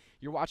big.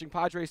 You're watching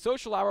Padres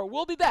Social Hour.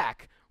 We'll be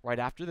back right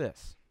after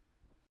this.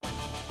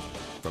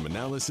 From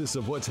analysis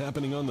of what's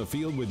happening on the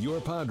field with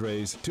your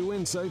Padres to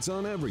insights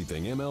on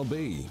everything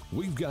MLB,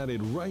 we've got it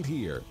right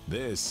here.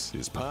 This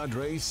is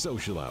Padres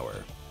Social Hour.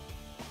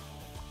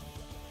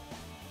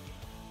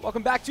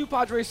 Welcome back to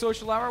Padres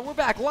Social Hour. We're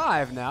back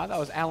live now. That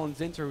was Alan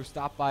Zinter, who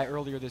stopped by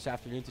earlier this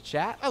afternoon to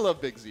chat. I love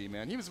Big Z,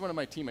 man. He was one of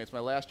my teammates my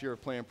last year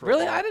of playing pro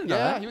Really? ball. I didn't know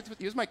that. Yeah,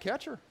 he was my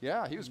catcher.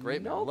 Yeah, he was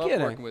great, man. I No love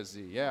kidding. working with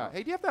Z. Yeah.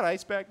 Hey, do you have that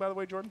ice bag, by the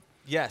way, Jordan?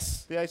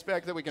 Yes. The ice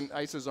bag that we can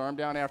ice his arm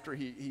down after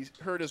he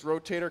hurt his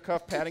rotator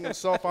cuff, patting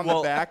himself on the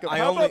back.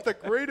 How about the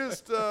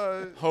greatest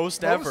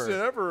host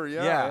ever?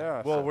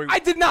 Yeah. Well, I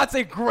did not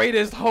say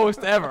greatest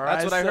host ever.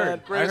 That's what I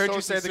heard. I heard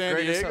you say the San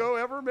greatest Diego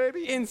ever,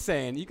 maybe?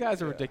 Insane. You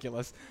guys are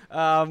ridiculous.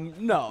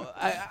 No.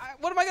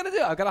 What am I going to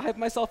do? I've got to hype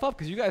myself up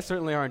because you guys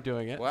certainly aren't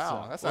doing it.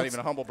 Wow. So. That's not even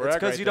a humble brag. It's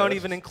because right you there. don't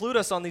even include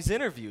us on these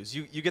interviews.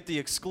 You get the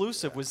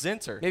exclusive with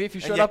Zinter. Maybe if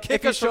you showed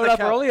up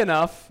early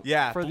enough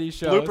for these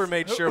shows. Blooper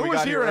made sure we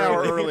got here an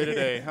hour early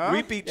today, huh?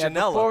 We beat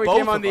Janela. Before we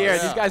came on the air,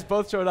 these guys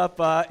both showed up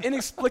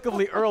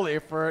inexplicably early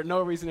for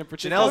no reason in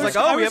particular. Janela's like,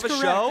 oh, we have a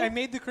show? I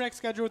made the correct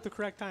schedule with the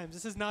correct times.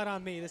 This is not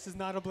on me. This is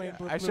not a blame.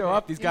 I show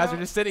up. These guys are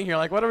just sitting here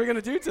like, what are we going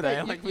to do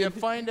today? You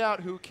find out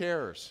who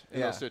cares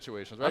in those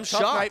situations. Right? I'm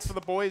Tough shocked. night for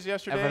the boys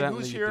yesterday. Evidently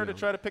Who's you here do. to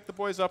try to pick the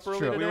boys up early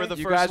today? We were the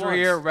you first guys were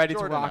here ones. ready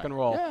Jordan to rock and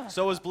roll. Yeah.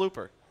 So was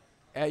Blooper.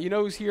 You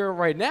know who's here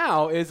right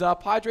now is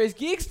Padres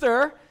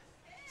Geekster.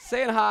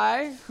 Saying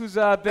hi, who's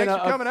been Thanks for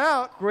coming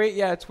out. Great,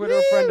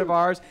 Twitter friend of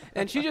ours.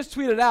 And she just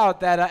tweeted out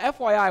that,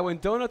 FYI, when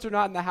donuts are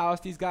not in the house,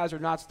 these guys are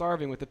not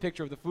starving with a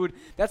picture of the food.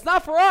 That's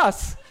not for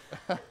us.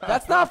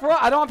 That's not for us.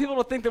 I don't want people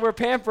to think that we're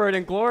pampered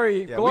and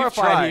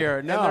glorified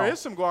here. No. And there is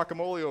some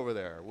guacamole over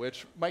there,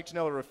 which Mike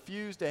Janela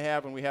refused to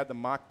have when we had the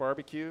mock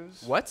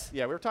barbecues. What?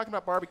 Yeah, we were talking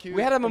about barbecues.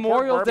 We had a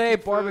Memorial Day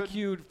food.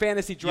 barbecued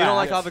fantasy draft. You don't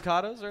like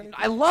avocados or anything?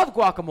 I love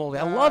guacamole.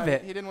 I love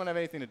it. He didn't want to have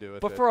anything to do with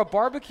it. But for a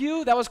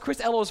barbecue, that was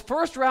Chris Ello's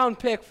first round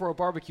pick for a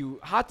barbecue.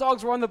 Hot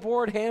dogs were on the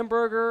board,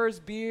 hamburgers,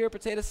 beer,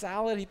 potato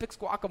salad. He picks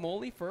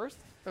guacamole first.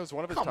 That was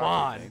one of his Come top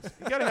on. things.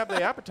 You got to have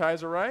the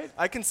appetizer, right?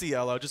 I can see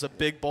Elo, just a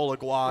big bowl of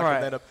guac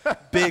Right. and then a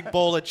big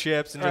bowl of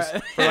chips and just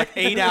for like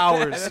 8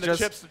 hours. And then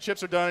the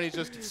chips are done, and he's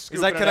just He's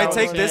like, can I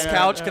take this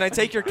couch? Can I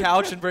take your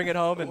couch and bring it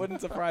home? It And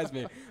wouldn't surprise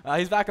me.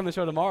 He's back on the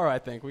show tomorrow, I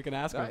think. We can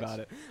ask him about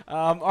it.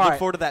 look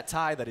forward to that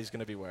tie that he's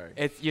going to be wearing.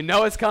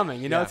 It's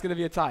coming. You know it's going to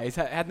be a tie. He's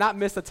had not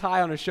missed a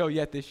tie on a show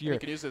yet this year. You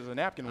can use it as a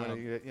napkin when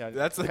he,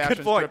 That's a good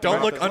passion's point. dripping Don't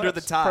off look his under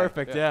lips. the tie.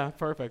 Perfect,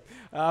 perfect.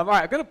 All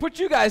right, I'm going to put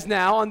you guys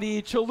now on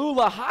the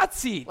Cholula hot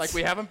seat. Like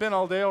we haven't been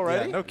all day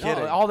already? Yeah, no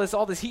kidding. All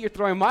this heat you're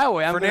throwing my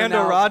way. I'm gonna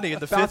Fernando now Rodney in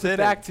the bounce fifth it inning.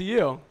 back to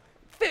you.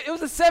 It was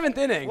the 7th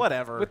inning.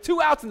 Whatever. With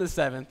 2 outs in the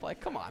 7th. Like,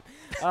 come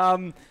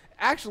on.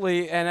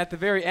 Actually, and at the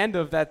very end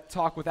of that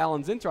talk with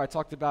Alan Zinter,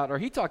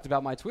 he talked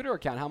about my Twitter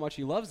account, how much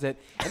he loves it.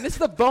 And this is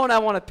the bone I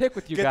want to pick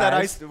with you Get guys. that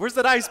ice. Where's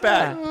that ice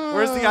bag?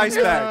 Where's the ice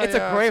bag? It's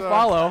a great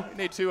follow. You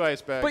need 2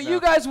 ice bags. But now.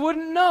 you guys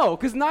wouldn't know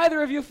because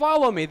neither of you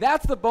follow me.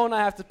 That's the bone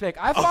I have to pick.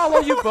 I follow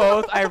you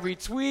both. I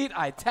retweet,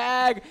 I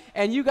tag,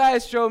 and you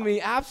guys show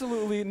me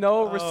absolutely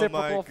no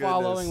reciprocal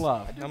following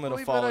love. I'm going to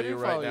believe follow that I you do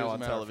right follow you, now as a on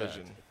matter of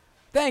television. fact.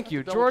 Thank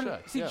you, double Jordan.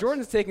 check, See, yes.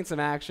 Jordan's taking some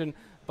action.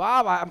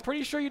 Bob, I'm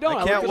pretty sure you don't.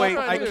 I can't wait.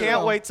 up. I I do.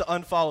 can't wait to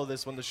unfollow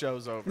this when the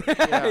show's over.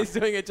 He's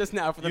doing it just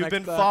now for the You've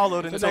next. been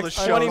followed the until the next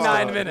show's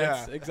 29 over.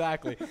 minutes. Yeah.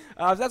 Exactly.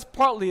 So that's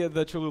partly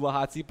the Cholula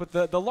hot seat. But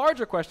the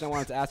larger question I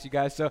wanted to ask you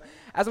guys. So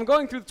as I'm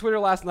going through Twitter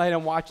last night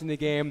and watching the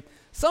game,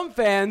 some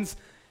fans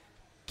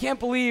can't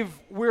believe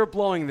we're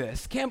blowing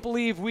this. Can't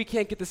believe we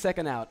can't get the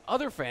second out.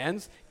 Other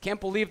fans can't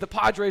believe the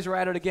Padres are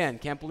at it again.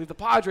 Can't believe the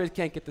Padres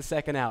can't get the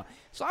second out.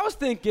 So I was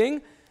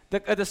thinking.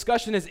 A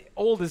discussion as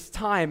old as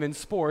time in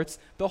sports,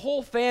 the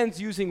whole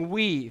fans using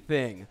we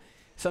thing.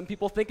 Some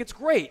people think it's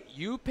great.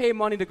 You pay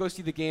money to go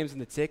see the games and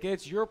the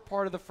tickets. You're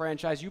part of the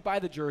franchise. You buy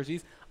the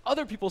jerseys.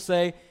 Other people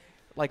say,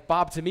 like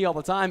Bob to me all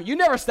the time, you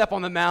never step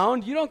on the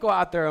mound. You don't go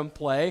out there and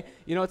play.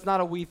 You know, it's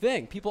not a we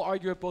thing. People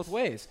argue it both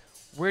ways.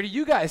 Where do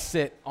you guys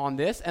sit on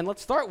this? And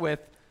let's start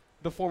with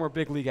the former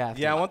big league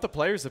athlete. Yeah, I want the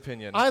player's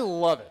opinion. I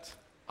love it.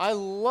 I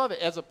love it.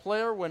 As a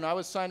player, when I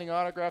was signing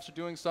autographs or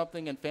doing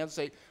something and fans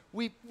say,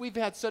 we've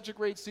had such a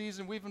great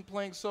season, we've been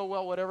playing so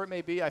well, whatever it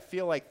may be, I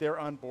feel like they're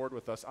on board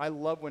with us. I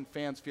love when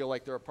fans feel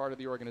like they're a part of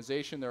the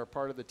organization, they're a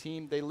part of the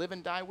team. They live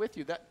and die with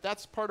you.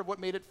 That's part of what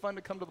made it fun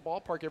to come to the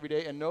ballpark every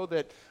day and know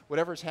that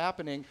whatever's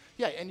happening,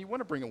 and you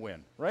want to bring a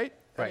win, right?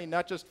 I mean,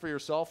 not just for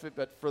yourself,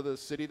 but for the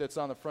city that's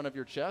on the front of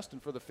your chest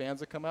and for the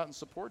fans that come out and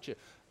support you.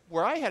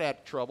 Where I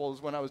had trouble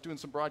is when I was doing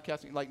some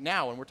broadcasting, like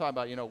now, when we're talking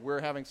about,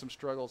 we're having some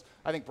struggles.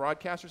 I think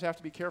broadcasters have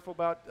to be careful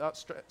about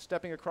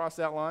stepping across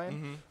that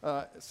line.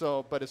 But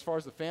as far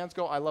as the fans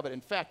go, I love it.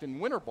 In fact, in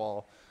winter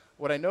ball,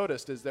 what I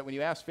noticed is that when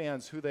you ask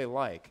fans who they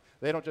like,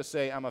 they don't just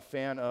say, I'm a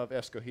fan of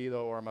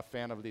Escogido or I'm a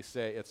fan of Licey.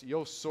 It's,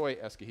 yo soy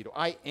Escogido.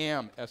 I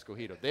am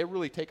Escogido. They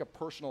really take a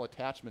personal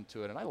attachment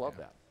to it, and I love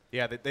that.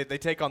 Yeah, they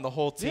take on the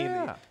whole team.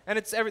 Yeah. And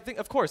it's everything.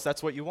 Of course,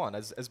 that's what you want.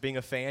 As being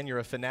a fan, you're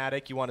a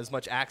fanatic. You want as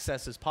much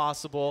access as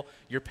possible.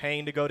 You're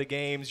paying to go to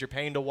games. You're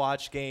paying to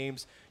watch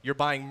games. You're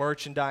buying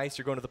merchandise.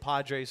 You're going to the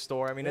Padres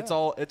store. I mean, it's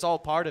all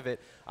part of it.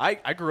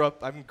 I grew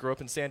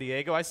up in San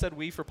Diego. I said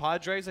we for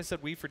Padres. I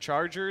said we for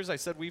Chargers. I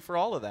said we for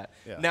all of that.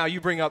 Yeah. Now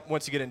you bring up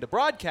once you get into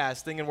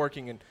broadcasting and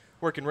working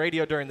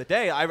radio during the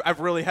day, I've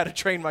really had to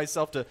train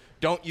myself to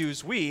don't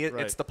use we.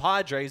 It's the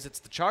Padres. It's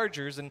the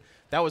Chargers. And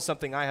that was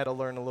something I had to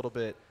learn a little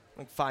bit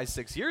like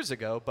 5-6 years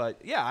ago.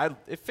 But yeah,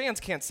 if fans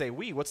can't say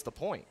we, what's the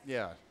point?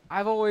 Yeah.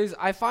 I've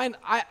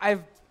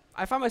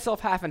I find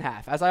myself half and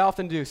half, as I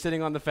often do,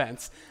 sitting on the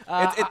fence.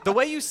 The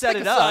way you set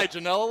it up, side,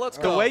 Janela, let's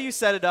go. The way you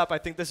set it up, I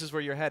think this is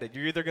where you're headed.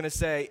 You're either going to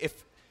say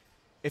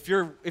if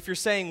you're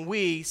saying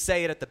we,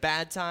 say it at the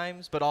bad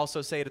times, but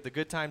also say it at the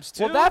good times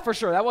too. Well, that for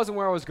sure. That wasn't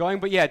where I was going,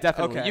 but yeah,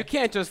 definitely. Okay. You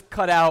can't just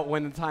cut out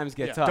when the times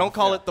get tough. Don't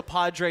call it the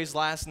Padres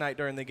last night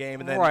during the game,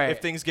 and then if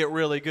things get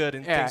really good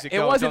and things get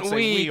going, it wasn't don't say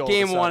we all of a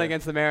game one sudden.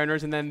 against the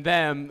Mariners and then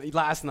them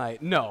last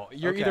night. No,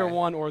 you're either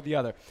one or the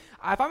other.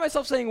 I find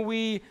myself saying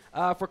we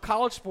for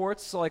college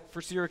sports, so like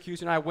for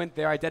Syracuse, and I went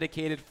there. I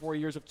dedicated 4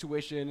 years of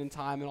tuition and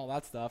time and all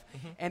that stuff.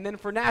 And then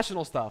for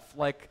national stuff,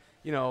 like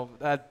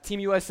Team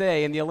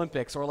USA in the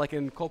Olympics, or like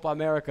in Copa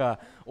America,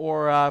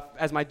 or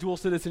as my dual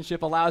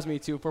citizenship allows me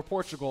to, for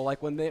Portugal,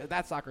 like when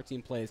that soccer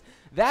team plays.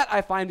 That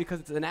I find, because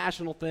it's a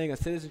national thing, a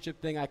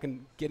citizenship thing, I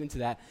can get into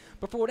that.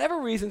 But for whatever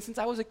reason, since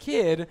I was a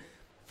kid,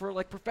 for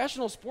like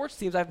professional sports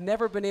teams, I've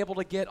never been able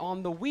to get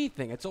on the we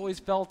thing. It's always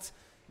felt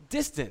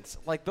distant.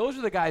 Like those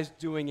are the guys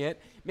doing it.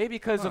 Maybe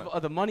because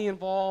of the money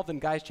involved and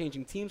guys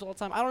changing teams all the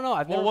time. I don't know.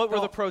 What were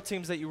the pro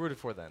teams that you rooted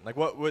for then? Like,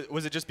 what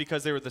was it? Just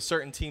because they were the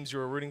certain teams you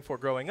were rooting for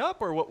growing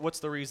up, or what's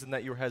the reason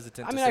that you were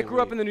hesitant? I mean, I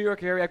grew up in the New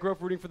York area. I grew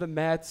up rooting for the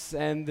Mets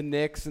and the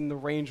Knicks and the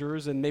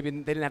Rangers, and maybe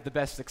they didn't have the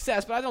best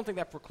success, but I don't think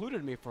that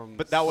precluded me from.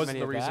 But that wasn't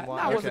the reason why.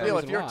 That wasn't the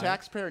reason If you're why. a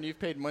taxpayer and you've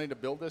paid money to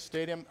build this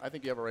stadium, I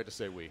think you have a right to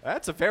say we.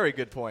 That's a very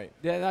good point.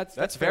 Yeah,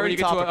 that's very when you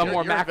get to a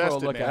more You're macro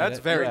invested, look man. at That's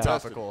it. very Yeah.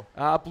 topical.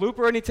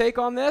 Blooper, any take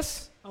on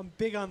this? I'm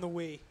big on the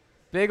we.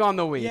 Big on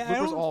the we. Yeah,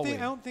 Blooper's all I we.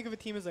 don't think of a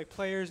team as like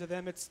players or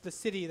them. It's the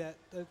city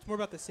it's more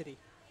about the city.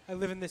 I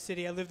live in the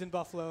city. I lived in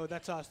Buffalo.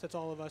 That's us. That's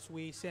all of us.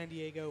 We. San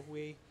Diego.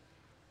 We.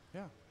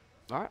 Yeah.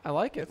 All right, I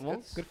like it.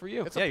 Well, good for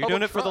you. Yeah, you're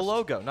doing it for the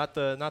logo, not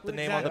the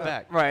name on the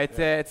back. Right,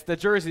 it's the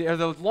jersey or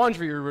the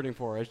laundry you're rooting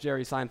for, as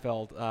Jerry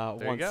Seinfeld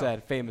once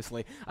said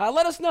famously.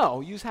 Let us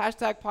know. Use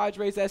hashtag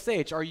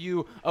PadresSH. Are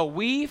you a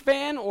we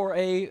fan or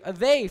a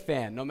they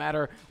fan? No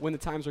matter when the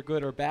times are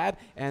good or bad,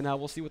 and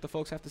we'll see what the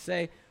folks have to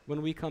say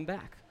when we come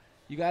back.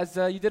 You guys,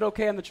 you did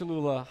okay on the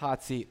Cholula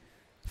hot seat.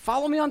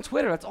 Follow me on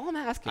Twitter. That's all I'm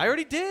asking. I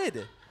already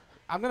did.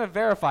 I'm going to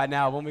verify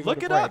now when we Look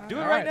go to it break. up. Do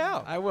it All right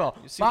now. I will.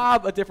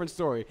 Bob, a different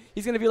story.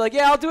 He's going to be like,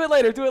 yeah, I'll do it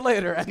later. Do it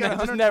later. He's got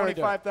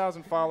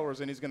 125,000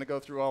 followers, and he's going to go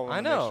through all of them. I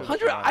know.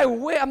 100.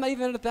 I'm not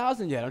even at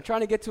 1,000 yet. I'm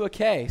trying to get to a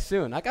K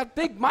soon. I got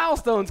big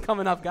milestones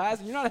coming up, guys,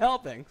 and you're not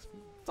helping.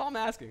 That's all I'm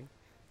asking.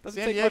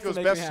 San Diego's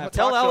best.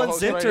 Tell Alan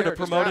Zinter to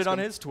promote it on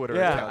his Twitter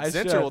account.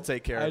 Zinter will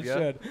take care of you. I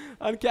should.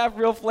 Uncap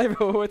real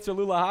flavor with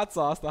Cholula hot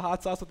sauce, the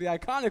hot sauce with the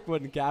iconic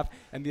wooden cap,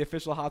 and the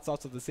official hot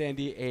sauce of the San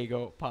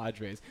Diego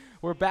Padres.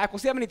 We're back. We'll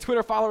see how many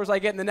Twitter followers I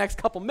get in the next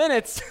couple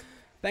minutes.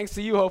 Thanks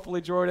to you,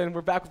 hopefully, Jordan.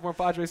 We're back with more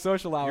Padres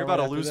Social Hour. You're about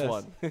to lose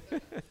one.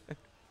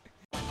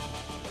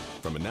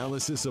 From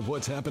analysis of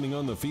what's happening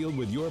on the field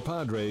with your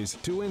Padres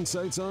to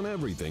insights on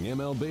everything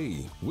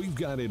MLB, we've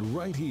got it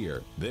right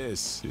here.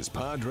 This is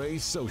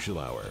Padres Social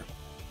Hour.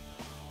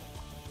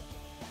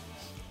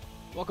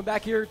 Welcome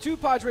back here to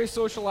Padres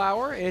Social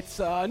Hour. It's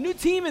a new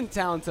team in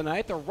town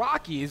tonight. The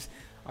Rockies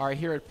are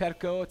here at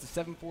Petco. It's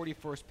a 7:40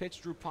 first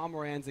pitch. Drew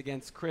Pomeranz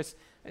against Chris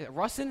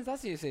Russin.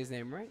 That's how you say his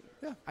name, right?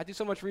 Yeah. I do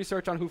so much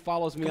research on who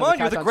follows me. Come on,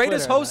 you're the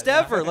greatest Twitter. host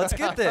ever. Let's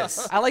get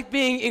this. I like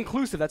being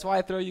inclusive. That's why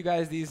I throw you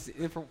guys these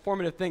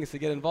informative things to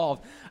get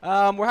involved.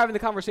 We're having the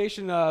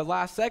conversation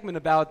last segment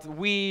about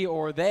we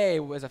or they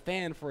as a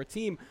fan for a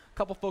team. A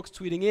couple folks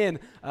tweeting in.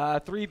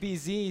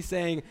 3BZ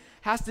saying,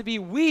 has to be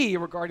we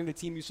regarding the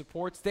team you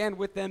support. Stand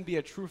with them, be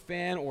a true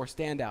fan, or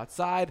stand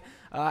outside.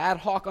 At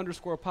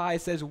Hawk_Pie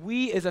says,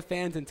 we is a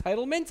fan's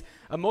entitlement,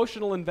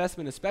 emotional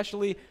investment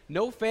especially.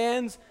 No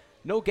fans,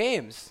 no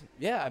games.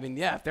 Yeah, I mean,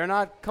 yeah, if they're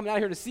not coming out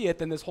here to see it,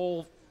 then this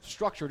whole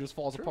structure just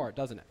falls apart,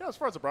 doesn't it? Yeah, as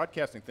far as the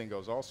broadcasting thing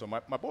goes also, my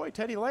boy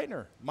Teddy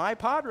Leitner, my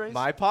Padres.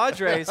 My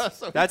Padres.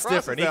 So That's he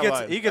different.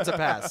 crosses He gets a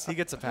pass. He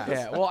gets a pass.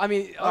 Yeah, well, I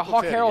mean,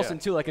 Hawk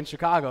Harrelson, too, like in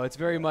Chicago, it's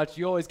very much,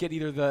 you always get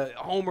either the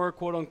homer,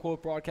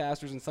 quote-unquote,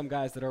 broadcasters and some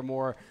guys that are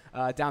more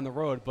down the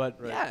road. But,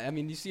 yeah, I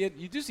mean,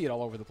 you do see it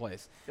all over the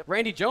place. Yep.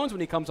 Randy Jones,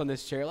 when he comes on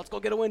this chair, let's go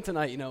get a win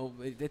tonight. You know,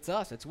 it's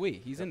us. It's we.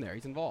 He's in there.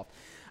 He's involved.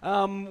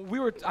 I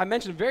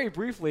mentioned very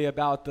briefly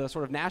about the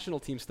sort of national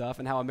team stuff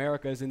and how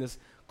America is in this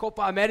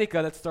Copa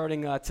America that's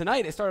starting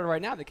tonight. It started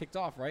right now. They kicked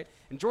off, right?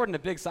 And Jordan, a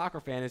big soccer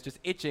fan, is just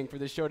itching for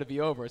this show to be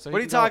over. So what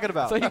are you talking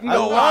about? So he can I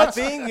go love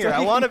being here. I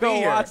want to be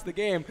here. Watch the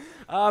game.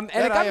 And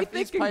it got me thinking.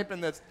 He's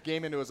piping that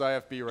game into his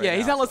IFB right now. Yeah,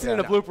 he's not listening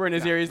to Blooper in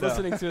his ear. He's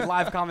listening to his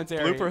live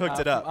commentary. Blooper hooked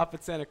it up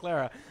at Santa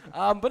Clara.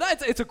 But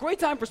it's a great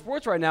time for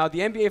sports right now. The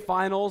NBA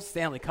Finals,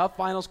 Stanley Cup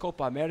Finals,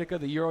 Copa America,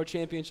 the Euro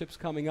Championships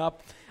coming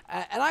up.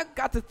 And I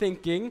got to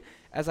thinking,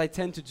 as I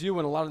tend to do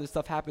when a lot of this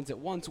stuff happens at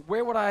once,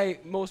 where would I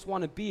most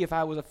want to be if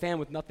I was a fan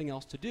with nothing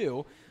else to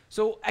do?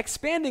 So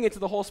expanding into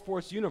the whole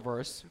sports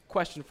universe,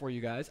 question for you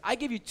guys. I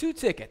give you 2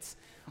 tickets,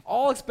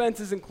 all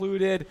expenses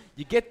included.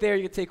 You get there,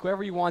 you can take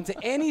whoever you want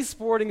to any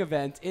sporting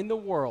event in the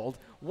world,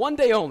 one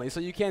day only. So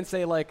you can't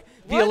say like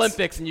the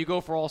Olympics and you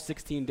go for all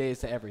 16 days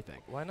to everything.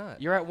 Why not?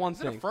 You're at one Is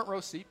thing. it a front row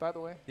seat, by the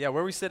way? Yeah,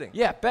 where are we sitting?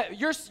 Yeah,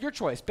 your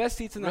choice. Best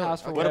seats in the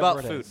house for What whatever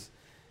about it food? is.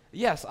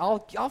 Yes,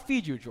 I'll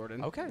feed you,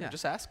 Jordan. Okay, yeah.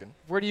 just asking.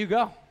 Where do you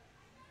go?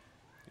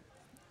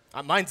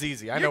 Mine's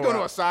easy. I You'd know go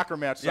to a soccer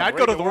match. Yeah, I'd right?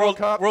 go to the World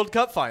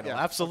Cup final.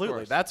 Yeah,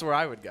 Absolutely. That's where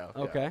I would go.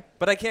 Okay. Yeah.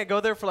 But I can't go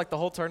there for like the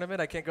whole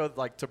tournament. I can't go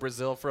like to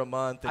Brazil for a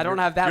month. I don't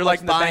have that You're much like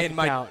in the buying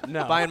bank account.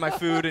 No. buying my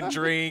food and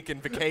drink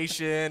and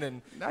vacation,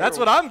 and Now that's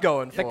you're what I'm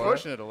going for.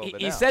 pushing it a little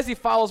bit He now. says he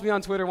follows me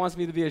on Twitter, wants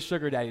me to be a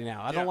sugar daddy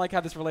now. I don't Yeah. like how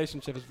this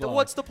relationship is Then flowing.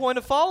 what's the point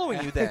of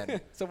following you then?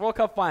 It's a World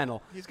Cup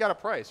final. He's got a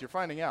price. You're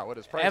finding out what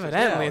his price is.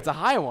 Evidently, Yeah. it's a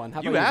high one.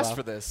 How You about asked Bob?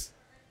 for this.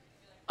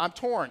 I'm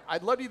torn.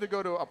 I'd love to either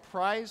go to a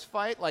prize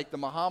fight like the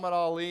Muhammad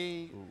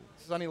Ali,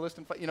 Sonny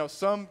Liston fight,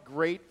 some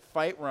great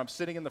fight where I'm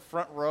sitting in the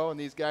front row and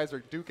these guys are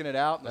duking it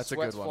out and That's the a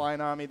good sweat's one. flying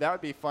on me. That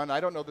would be fun.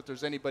 I don't know that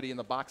there's anybody in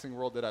the boxing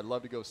world that I'd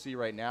love to go see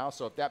right now.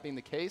 So if that being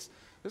the case,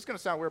 this is going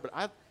to sound weird, but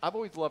I've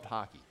always loved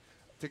hockey.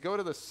 To go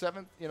to the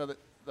seventh,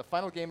 the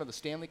final game of the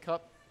Stanley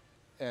Cup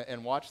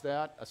and watch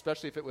that,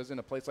 especially if it was in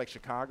a place like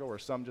Chicago or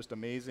some just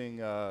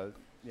amazing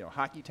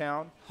hockey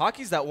town.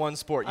 Hockey's that one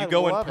sport. You I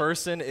go in love it.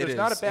 person, There's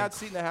not a bad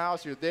seat in the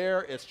house. You're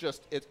there. It's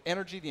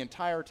energy the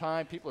entire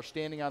time. People are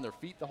standing on their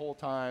feet the whole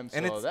time.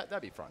 And So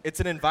that'd be fun. It's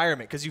an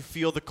environment because you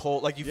feel the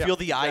cold, like you Yeah, feel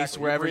the ice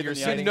exactly. wherever You're you're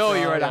breathing the sitting. You know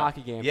you're at a Yeah.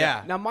 hockey game.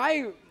 Yeah. Now,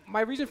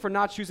 my reason for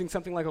not choosing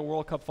something like a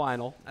World Cup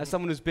final, as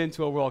someone who's been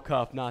to a World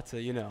Cup, not to,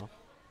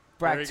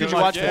 brag There too you Did go.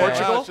 you much. watch Yeah,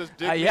 Portugal? it's just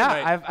dig Yeah,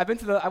 midnight.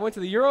 I went to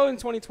the Euro in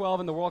 2012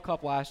 and the World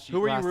Cup last year.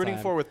 Who were you last rooting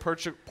time. for with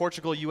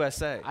Portugal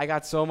USA? I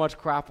got so much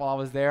crap while I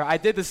was there. I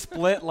did the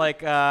split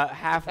like half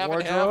Half and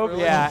wardrobe, half,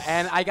 really? yeah,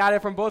 and I got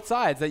it from both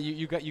sides. That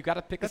you got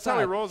to pick That's a side. how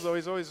he rolls, though.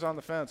 He's always on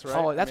the fence, right?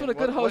 Oh, that's I what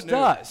mean, a good host new?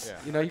 does.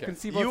 Yeah. You can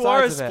see both You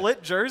are a sides of it.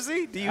 split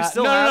jersey? Do you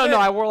still no, have it? no.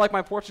 I wore like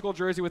my Portugal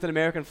jersey with an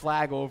American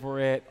flag over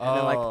it, and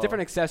then like Oh.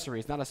 different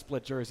accessories, not a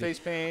split jersey. Face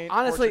paint,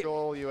 Honestly,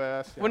 Portugal,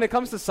 U.S. when it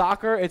comes to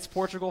soccer, it's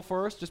Portugal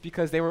first, just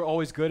because they were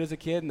always good as a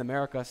kid, and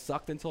America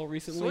sucked until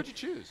recently. So what'd you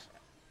choose?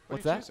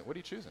 What's are you that? choosing? What are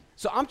you choosing?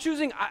 So I'm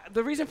choosing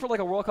the reason for like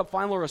a World Cup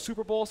final or a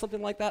Super Bowl,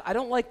 something like that. I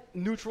don't like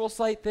neutral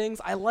site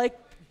things. I like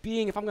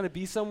being, if I'm going to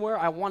be somewhere,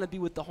 I want to be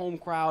with the home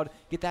crowd,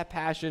 get that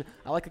passion.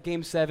 I like a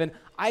Game 7.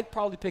 I'd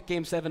probably pick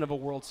Game 7 of a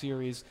World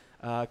Series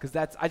because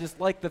I just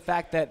like the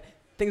fact that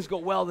things go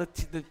well, the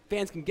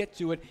fans can get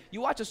to it. You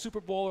watch a Super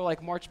Bowl or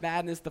like March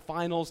Madness, the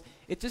finals,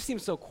 it just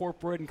seems so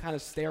corporate and kind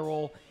of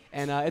sterile.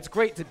 And it's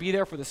great to be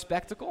there for the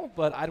spectacle,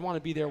 but I'd want to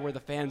be there where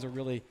the fans are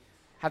really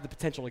have the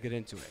potential to get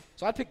into it.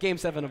 So I'd pick Game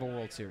 7 of a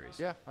World Series.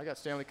 Yeah, I got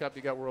Stanley Cup.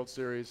 You got World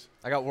Series,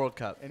 I got World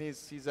Cup. and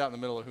he's out in the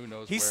middle of who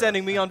knows. He's where.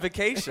 sending me on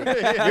vacation.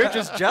 You're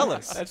just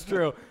jealous. That's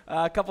true.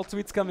 A couple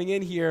tweets coming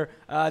in here.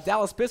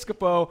 Dallas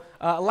Piscopo,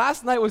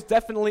 last night was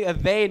definitely a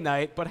they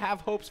night, but have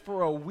hopes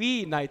for a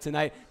we night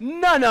tonight.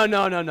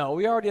 No.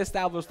 We already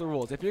established the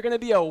rules. If you're going to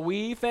be a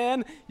we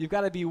fan, you've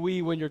got to be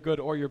we when you're good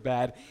or you're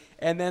bad.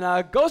 And then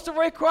Ghost of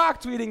Ray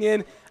Kroc tweeting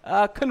in,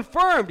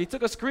 confirmed. He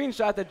took a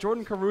screenshot that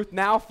Jordan Caruth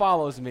now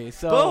follows me.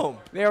 So Boom.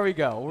 there we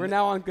go. We're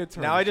now on good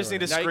terms. Now I just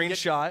need a Now you can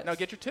screenshot. Now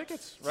get your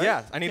tickets. Right?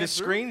 Yeah, I need a Can't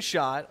do it.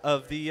 screenshot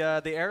of the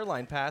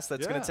airline pass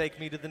that's going Yeah. to take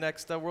me to the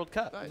next World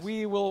Cup. Nice.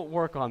 We will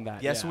work on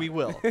that. Yes, yeah. we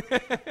will.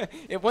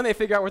 When they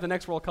figure out where the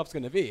next World Cup's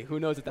going to be, who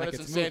knows if that When it's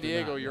gets in San moved or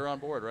Diego, not. you're on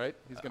board, right?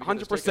 He's going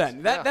to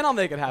 100%. Then I'll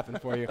make it happen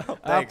for you.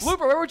 Thanks.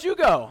 Blooper, where would you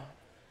go?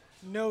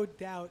 No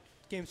doubt,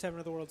 Game 7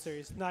 of the World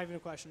Series. Not even a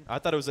question. I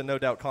thought it was a No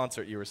Doubt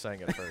concert you were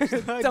saying at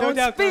first. No Don't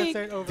doubt speak.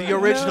 concert over. The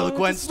original No,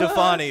 Gwen just what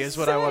Stefani I is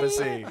what I want to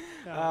say.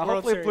 see. World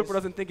Hopefully Series. Blooper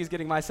doesn't think he's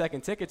getting my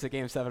second ticket to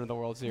Game 7 of the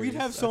World Series. We'd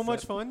have so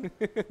much fun.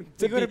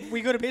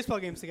 we go to baseball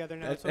games together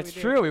now. That's what That's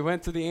we do. true. We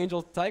went to the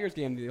Angels-Tigers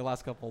game the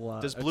last couple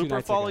Does 2 Blooper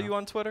nights follow ago. you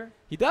on Twitter?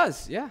 He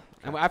does, yeah.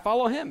 And I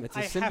follow him. It's a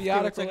I have to.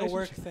 symbiotic It's like a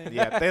work relationship. thing.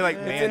 Yeah, they like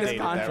It's in his mandated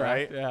that,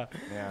 contract, right?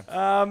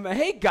 yeah.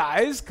 Hey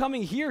guys,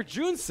 coming here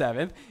June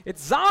 7th.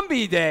 It's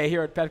Zombie Day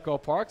here at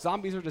Petco Park.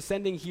 Zombies are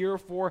descending here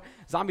for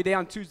Zombie Day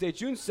on Tuesday,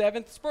 June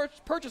 7th.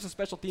 Purchase a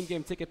special theme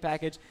game ticket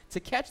package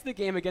to catch the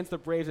game against the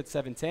Braves at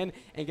 7:10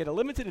 and get a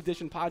limited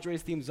edition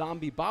Padres themed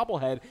zombie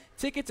bobblehead.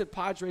 Tickets at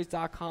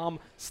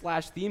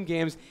padres.com/theme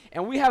games.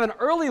 And we have an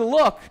early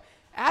look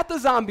at the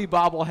zombie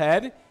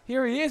bobblehead.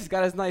 Here he is. He's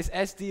got his nice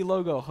SD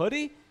logo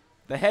hoodie.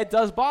 The head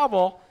does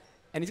bobble.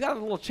 And he's got a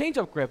little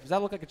change-up grip. Does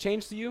that look like a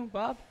change to you,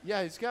 Bob?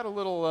 Yeah, he's got a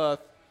little.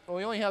 Well,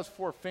 he only has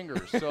 4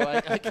 fingers, so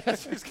I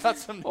guess he's got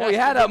some. Well, we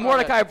had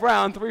Mordecai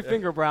Brown,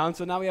 3-finger Brown,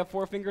 so now we have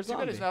 4-finger Too bad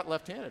zombie. he's not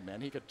left-handed,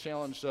 man. He could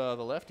challenge the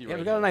lefty. Yeah, right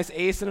we got a here. nice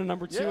ace and a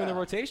number 2 in the Yeah,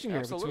 rotation here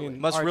absolutely.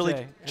 between Must RJ really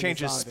and change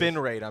the his zombie. spin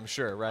rate, I'm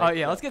sure, right? Oh,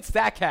 yeah, let's get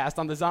StatCast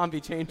on the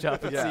zombie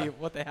change-up and Yeah. see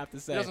what they have to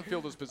say He doesn't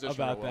field his position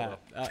about well,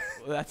 that.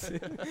 That's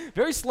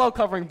very slow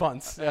covering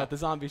bunts at the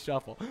zombie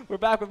shuffle. We're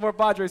back with more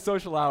Padres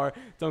Social Hour.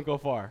 Don't go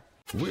far.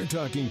 We're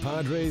talking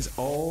Padres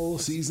all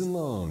season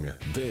long.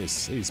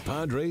 This is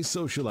Padres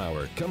Social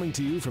Hour, coming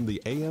to you from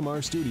the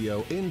AMR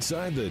studio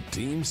inside the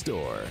team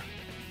store.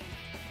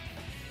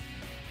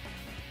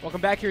 Welcome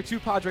back here to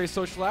Padres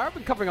Social Hour. We've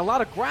been covering a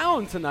lot of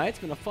ground tonight. It's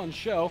been a fun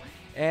show.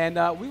 And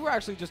we were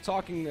actually just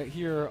talking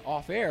here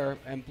off air,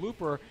 and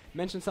Blooper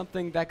mentioned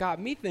something that got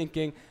me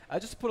thinking,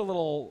 just to put a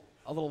little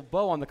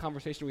bow on the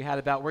conversation we had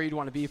about where you'd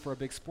want to be for a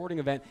big sporting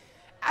event.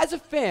 as a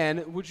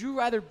fan, would you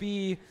rather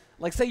be,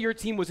 like, say your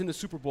team was in the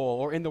Super Bowl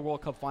or in the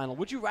World Cup final,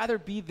 would you rather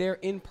be there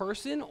in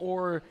person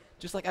or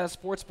just like at a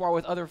sports bar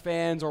with other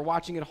fans or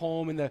watching at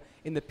home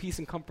in the peace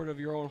and comfort of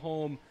your own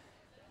home?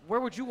 Where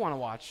would you want to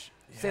watch?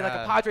 Say like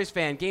a Padres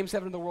fan, Game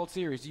 7 of the World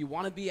Series. Do you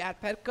want to be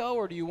at Petco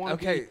or do you want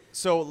to be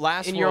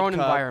in your own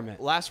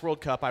environment? Last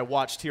World Cup I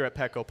watched here at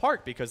Petco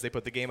Park because they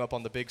put the game up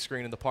on the big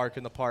screen in the park.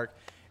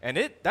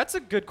 And that's a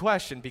good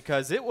question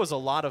because it was a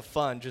lot of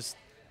fun just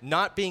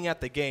not being at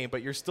the game,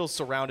 but you're still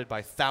surrounded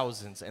by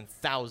thousands and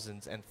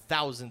thousands and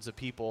thousands of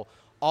people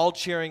all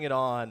cheering it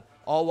on,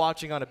 all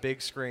watching on a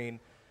big screen.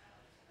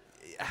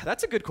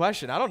 That's a good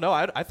question. I don't know.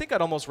 I think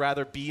I'd almost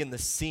rather be in the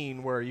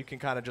scene where you can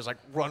kind of just like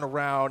run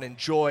around,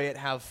 enjoy it,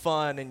 have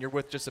fun, and you're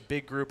with just a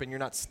big group and you're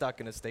not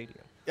stuck in a stadium.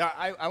 Yeah,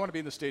 I want to be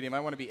in the stadium. I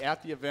want to be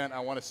at the event. I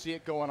want to see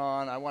it going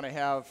on. I want to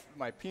have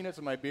my peanuts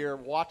and my beer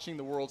watching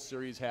the World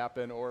Series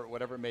happen or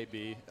whatever it may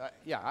be.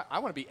 I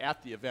want to be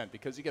at the event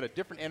because you get a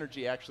different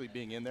energy actually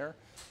being in there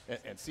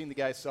and seeing the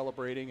guys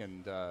celebrating.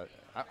 And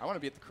I want to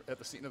be at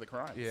the scene of the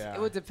crime. Yeah.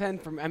 It would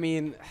depend from, I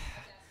mean,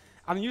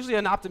 I'm usually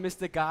an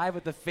optimistic guy,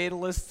 but the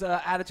fatalist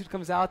attitude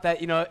comes out that,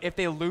 you know, if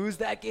they lose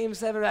that Game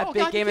 7, that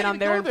big game, and I'm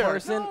there in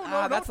person,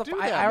 that's the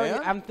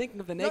I'm thinking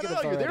of the negative.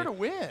 No, you're there to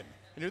win.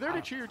 And you're there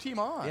to cheer your team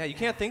on. Yeah, you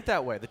can't think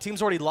that way. The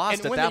team's already lost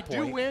at that point. And when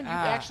they do win, you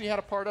actually had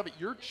a part of it.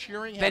 You're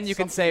cheering. Then you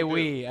can say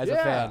we as a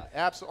fan. Yeah,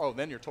 absolutely. Oh,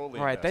 then you're totally in.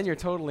 All right, then you're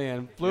totally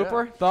in.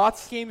 Blooper,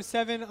 thoughts? Game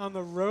 7 on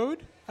the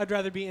road, I'd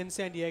rather be in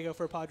San Diego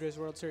for Padres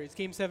World Series.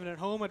 Game 7 at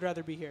home, I'd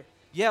rather be here.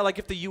 Yeah, like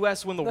if the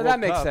U.S. win the World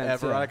Cup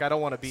ever, like I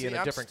don't want to be in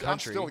a different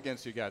country. I'm still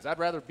against you guys. I'd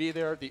rather be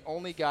there, the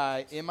only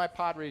guy in my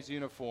Padres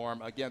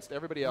uniform against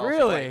everybody else.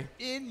 Really? Like,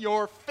 in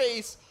your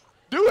face.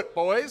 Do it,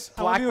 boys.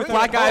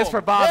 Black eyes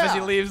for Bob as he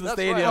leaves the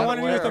stadium. Right. I want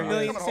to be with a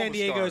million San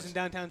Diegos in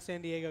downtown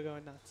San Diego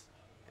going nuts.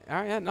 All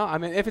right, yeah, no, I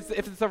mean, if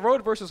it's a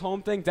road versus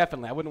home thing,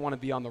 definitely. I wouldn't want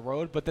to be on the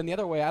road. But then the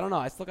other way, I don't know.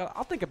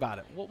 I'll think about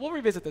it. We'll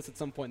revisit this at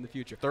some point in the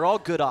future. They're all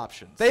good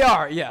options. They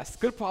are, yes.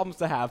 Good problems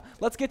to have.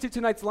 Let's get to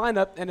tonight's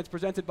lineup, and it's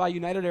presented by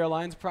United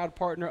Airlines, proud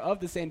partner of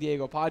the San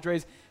Diego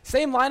Padres.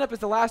 Same lineup as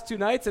the last two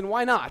nights, and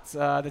why not?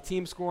 The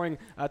team scoring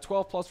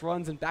 12-plus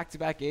runs in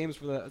back-to-back games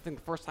for the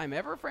first time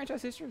ever in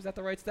franchise history. Is that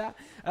the right stat?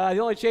 The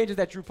only change is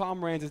that Drew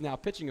Pomeranz is now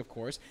pitching, of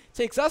course.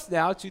 Takes us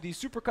now to the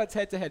Supercuts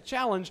head-to-head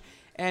challenge,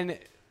 and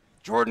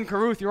Jordan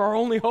Caruth, you're our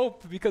only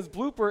hope because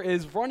Blooper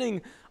is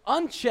running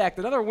unchecked.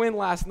 Another win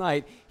last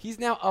night. He's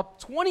now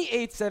up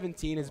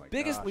 28-17, his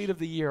biggest lead of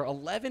the year,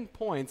 11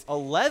 points.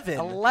 11?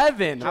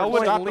 11. How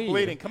would stop the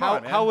bleeding? Come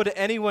on, man. How would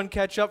anyone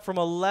catch up from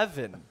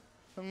 11?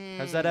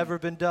 Has that ever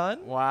been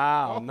done?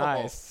 Wow,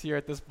 nice. Here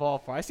at this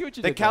ballpark. I see what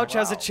you did. The couch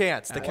has a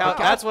chance.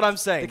 That's what I'm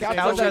saying. The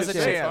couch has a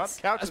chance.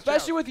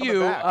 Especially with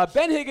you.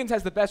 Ben Higgins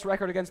has the best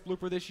record against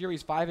Blooper this year.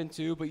 He's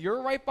 5-2, but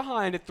you're right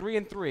behind at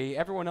 3-3.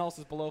 Everyone else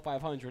is below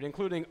 500,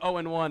 including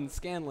 0-1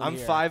 Scanlon. I'm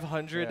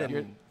 500 and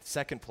in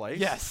second place?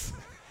 Yes.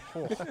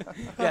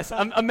 Yes,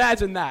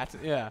 imagine that.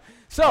 Yeah.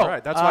 So, all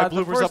right, that's why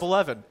Blooper's up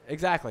 11.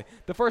 Exactly.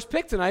 The first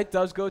pick tonight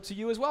does go to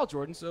you as well,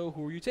 Jordan. So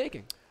who are you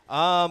taking?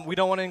 We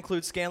don't want to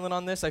include Scanlon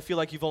on this. I feel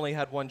like you've only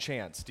had one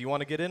chance. Do you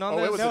want to get in on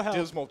this? It was a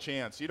dismal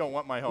chance. You don't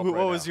want my help.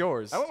 What was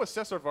yours? I went with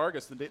Cesar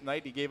Vargas the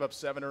night he gave up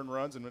 7 earned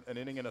runs in an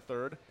inning and a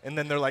third. And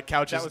then they're like,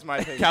 Couch that was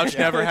my pick. Couch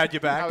never had you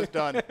back. I was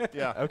done.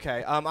 Yeah.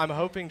 Okay. I'm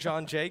hoping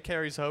John Jay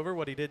carries over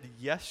what he did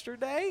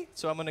yesterday,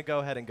 so I'm going to go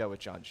ahead and go with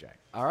John Jay.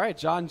 All right,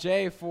 John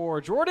Jay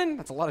for Jordan.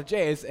 That's a lot of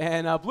Jays.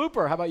 And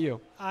Blooper, how about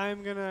you?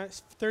 I'm going to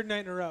third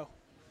night in a row.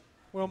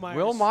 Will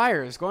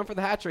Myers going for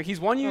the hat trick.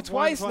 He's won you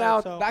twice now,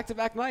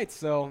 back-to-back nights.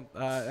 So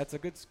that's a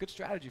good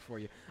strategy for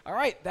you. All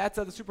right, that's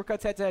the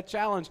Supercuts head-to-head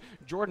challenge.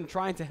 Jordan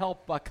trying to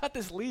help cut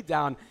this lead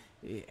down.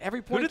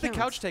 Every point Who did counts.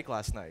 the Couch take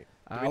last night?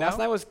 Last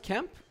night was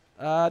Kemp.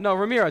 No,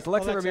 Ramirez.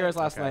 Alexei Ramirez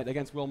last night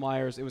against Will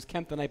Myers. It was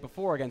Kemp the night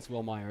before against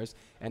Will Myers.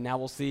 And now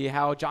we'll see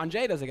how John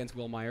Jay does against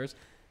Will Myers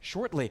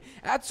shortly.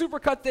 At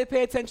Supercuts, they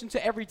pay attention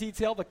to every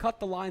detail, the cut,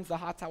 the lines, the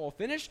hot towel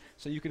finish,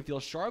 so you can feel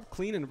sharp,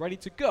 clean, and ready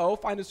to go.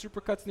 Find a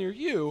Supercuts near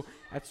you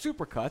at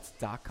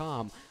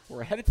supercuts.com.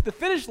 We're headed to the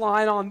finish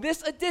line on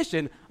this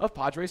edition of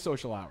Padres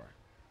Social Hour.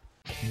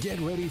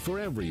 Get ready for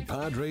every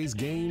Padres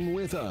game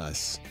with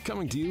us.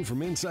 Coming to you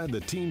from inside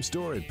the team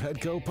store at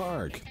Petco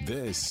Park,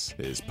 this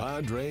is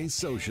Padres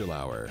Social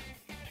Hour.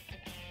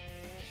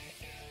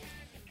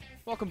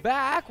 Welcome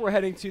back. We're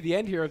heading to the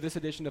end here of this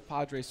edition of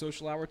Padres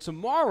Social Hour.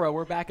 Tomorrow,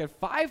 we're back at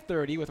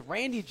 5:30 with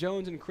Randy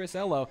Jones and Chris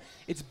Ello.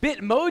 It's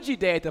Bitmoji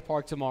Day at the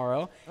park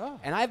tomorrow,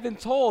 and I've been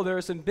told there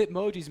are some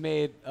Bitmojis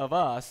made of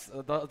us,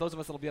 those of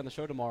us that will be on the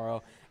show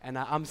tomorrow, and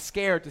I'm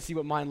scared to see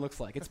what mine looks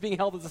like. It's being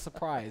held as a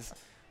surprise,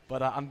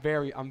 but I'm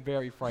very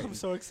frightened. I'm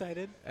so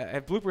excited.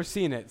 Blooper's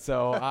seen it,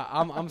 so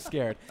I'm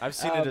scared. I've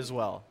seen it as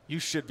well. You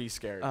should be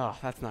scared. Oh,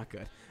 that's not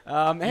good.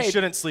 You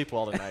shouldn't sleep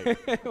well tonight.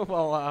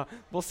 Well,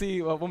 we'll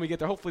see when we get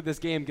there. Hopefully this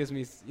game gives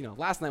me,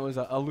 last night was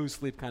a lose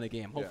sleep kind of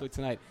game. Hopefully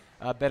tonight,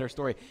 a better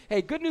story.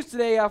 Hey, good news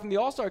today from the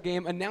All-Star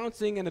game,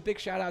 announcing, and a big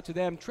shout-out to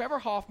them, Trevor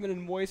Hoffman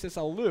and Moises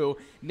Alou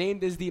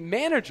named as the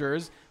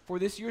managers for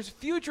this year's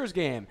Futures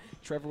game.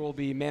 Trevor will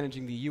be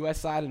managing the U.S.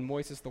 side and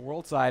Moises the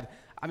World side.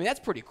 I mean, that's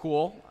pretty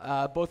cool.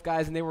 Both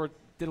guys, and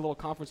did a little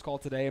conference call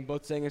today, and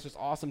both saying it's just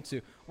awesome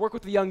to work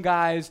with the young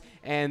guys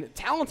and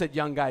talented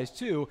young guys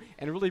too,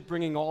 and really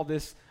bringing all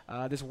this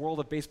this world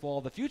of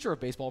baseball, the future of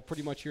baseball,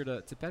 pretty much here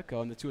to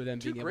Petco, and the two of them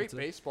being able to. Two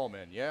great baseball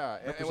men, yeah.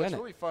 And what's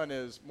really fun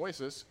is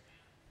Moises,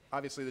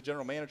 obviously the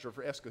general manager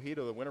for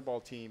Escogido, the winter ball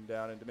team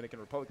down in Dominican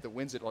Republic that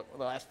wins it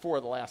the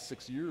last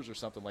 6 years or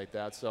something like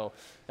that. So,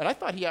 and I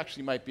thought he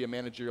actually might be a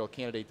managerial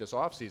candidate this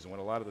offseason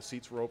when a lot of the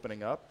seats were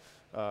opening up.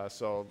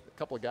 So a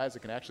couple of guys that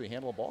can actually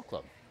handle a ball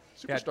club.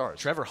 Superstars.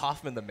 Trevor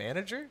Hoffman, the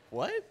manager?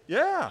 What?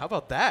 Yeah. How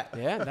about that?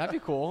 Yeah, that'd be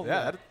cool.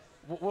 Yeah.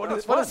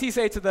 What does he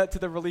say to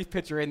the relief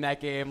pitcher in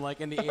that game, like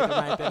in the 8th or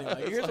 9th inning?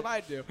 Like, here's what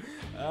I do.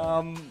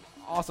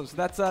 Awesome. So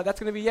that's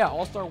going to be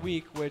All-Star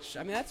Week, which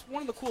I mean that's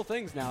one of the cool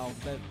things now.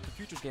 The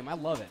Futures game, I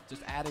love it.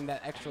 Just adding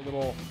that extra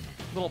little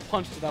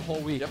punch to that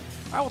whole week. Yep.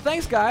 All right. Well,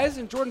 thanks guys,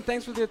 and Jordan,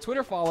 thanks for the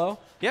Twitter follow.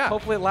 Yeah.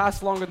 Hopefully it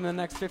lasts longer than the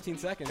next 15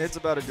 seconds. It's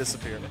about to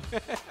disappear.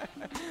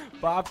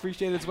 Bob,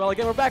 appreciate it as well.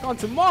 Again, we're back on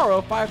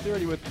tomorrow,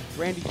 5:30 with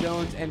Randy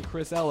Jones and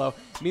Chris Ello.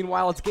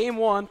 Meanwhile, it's Game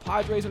 1,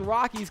 Padres and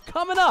Rockies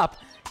coming up.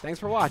 Thanks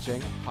for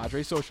watching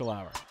Padres Social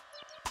Hour.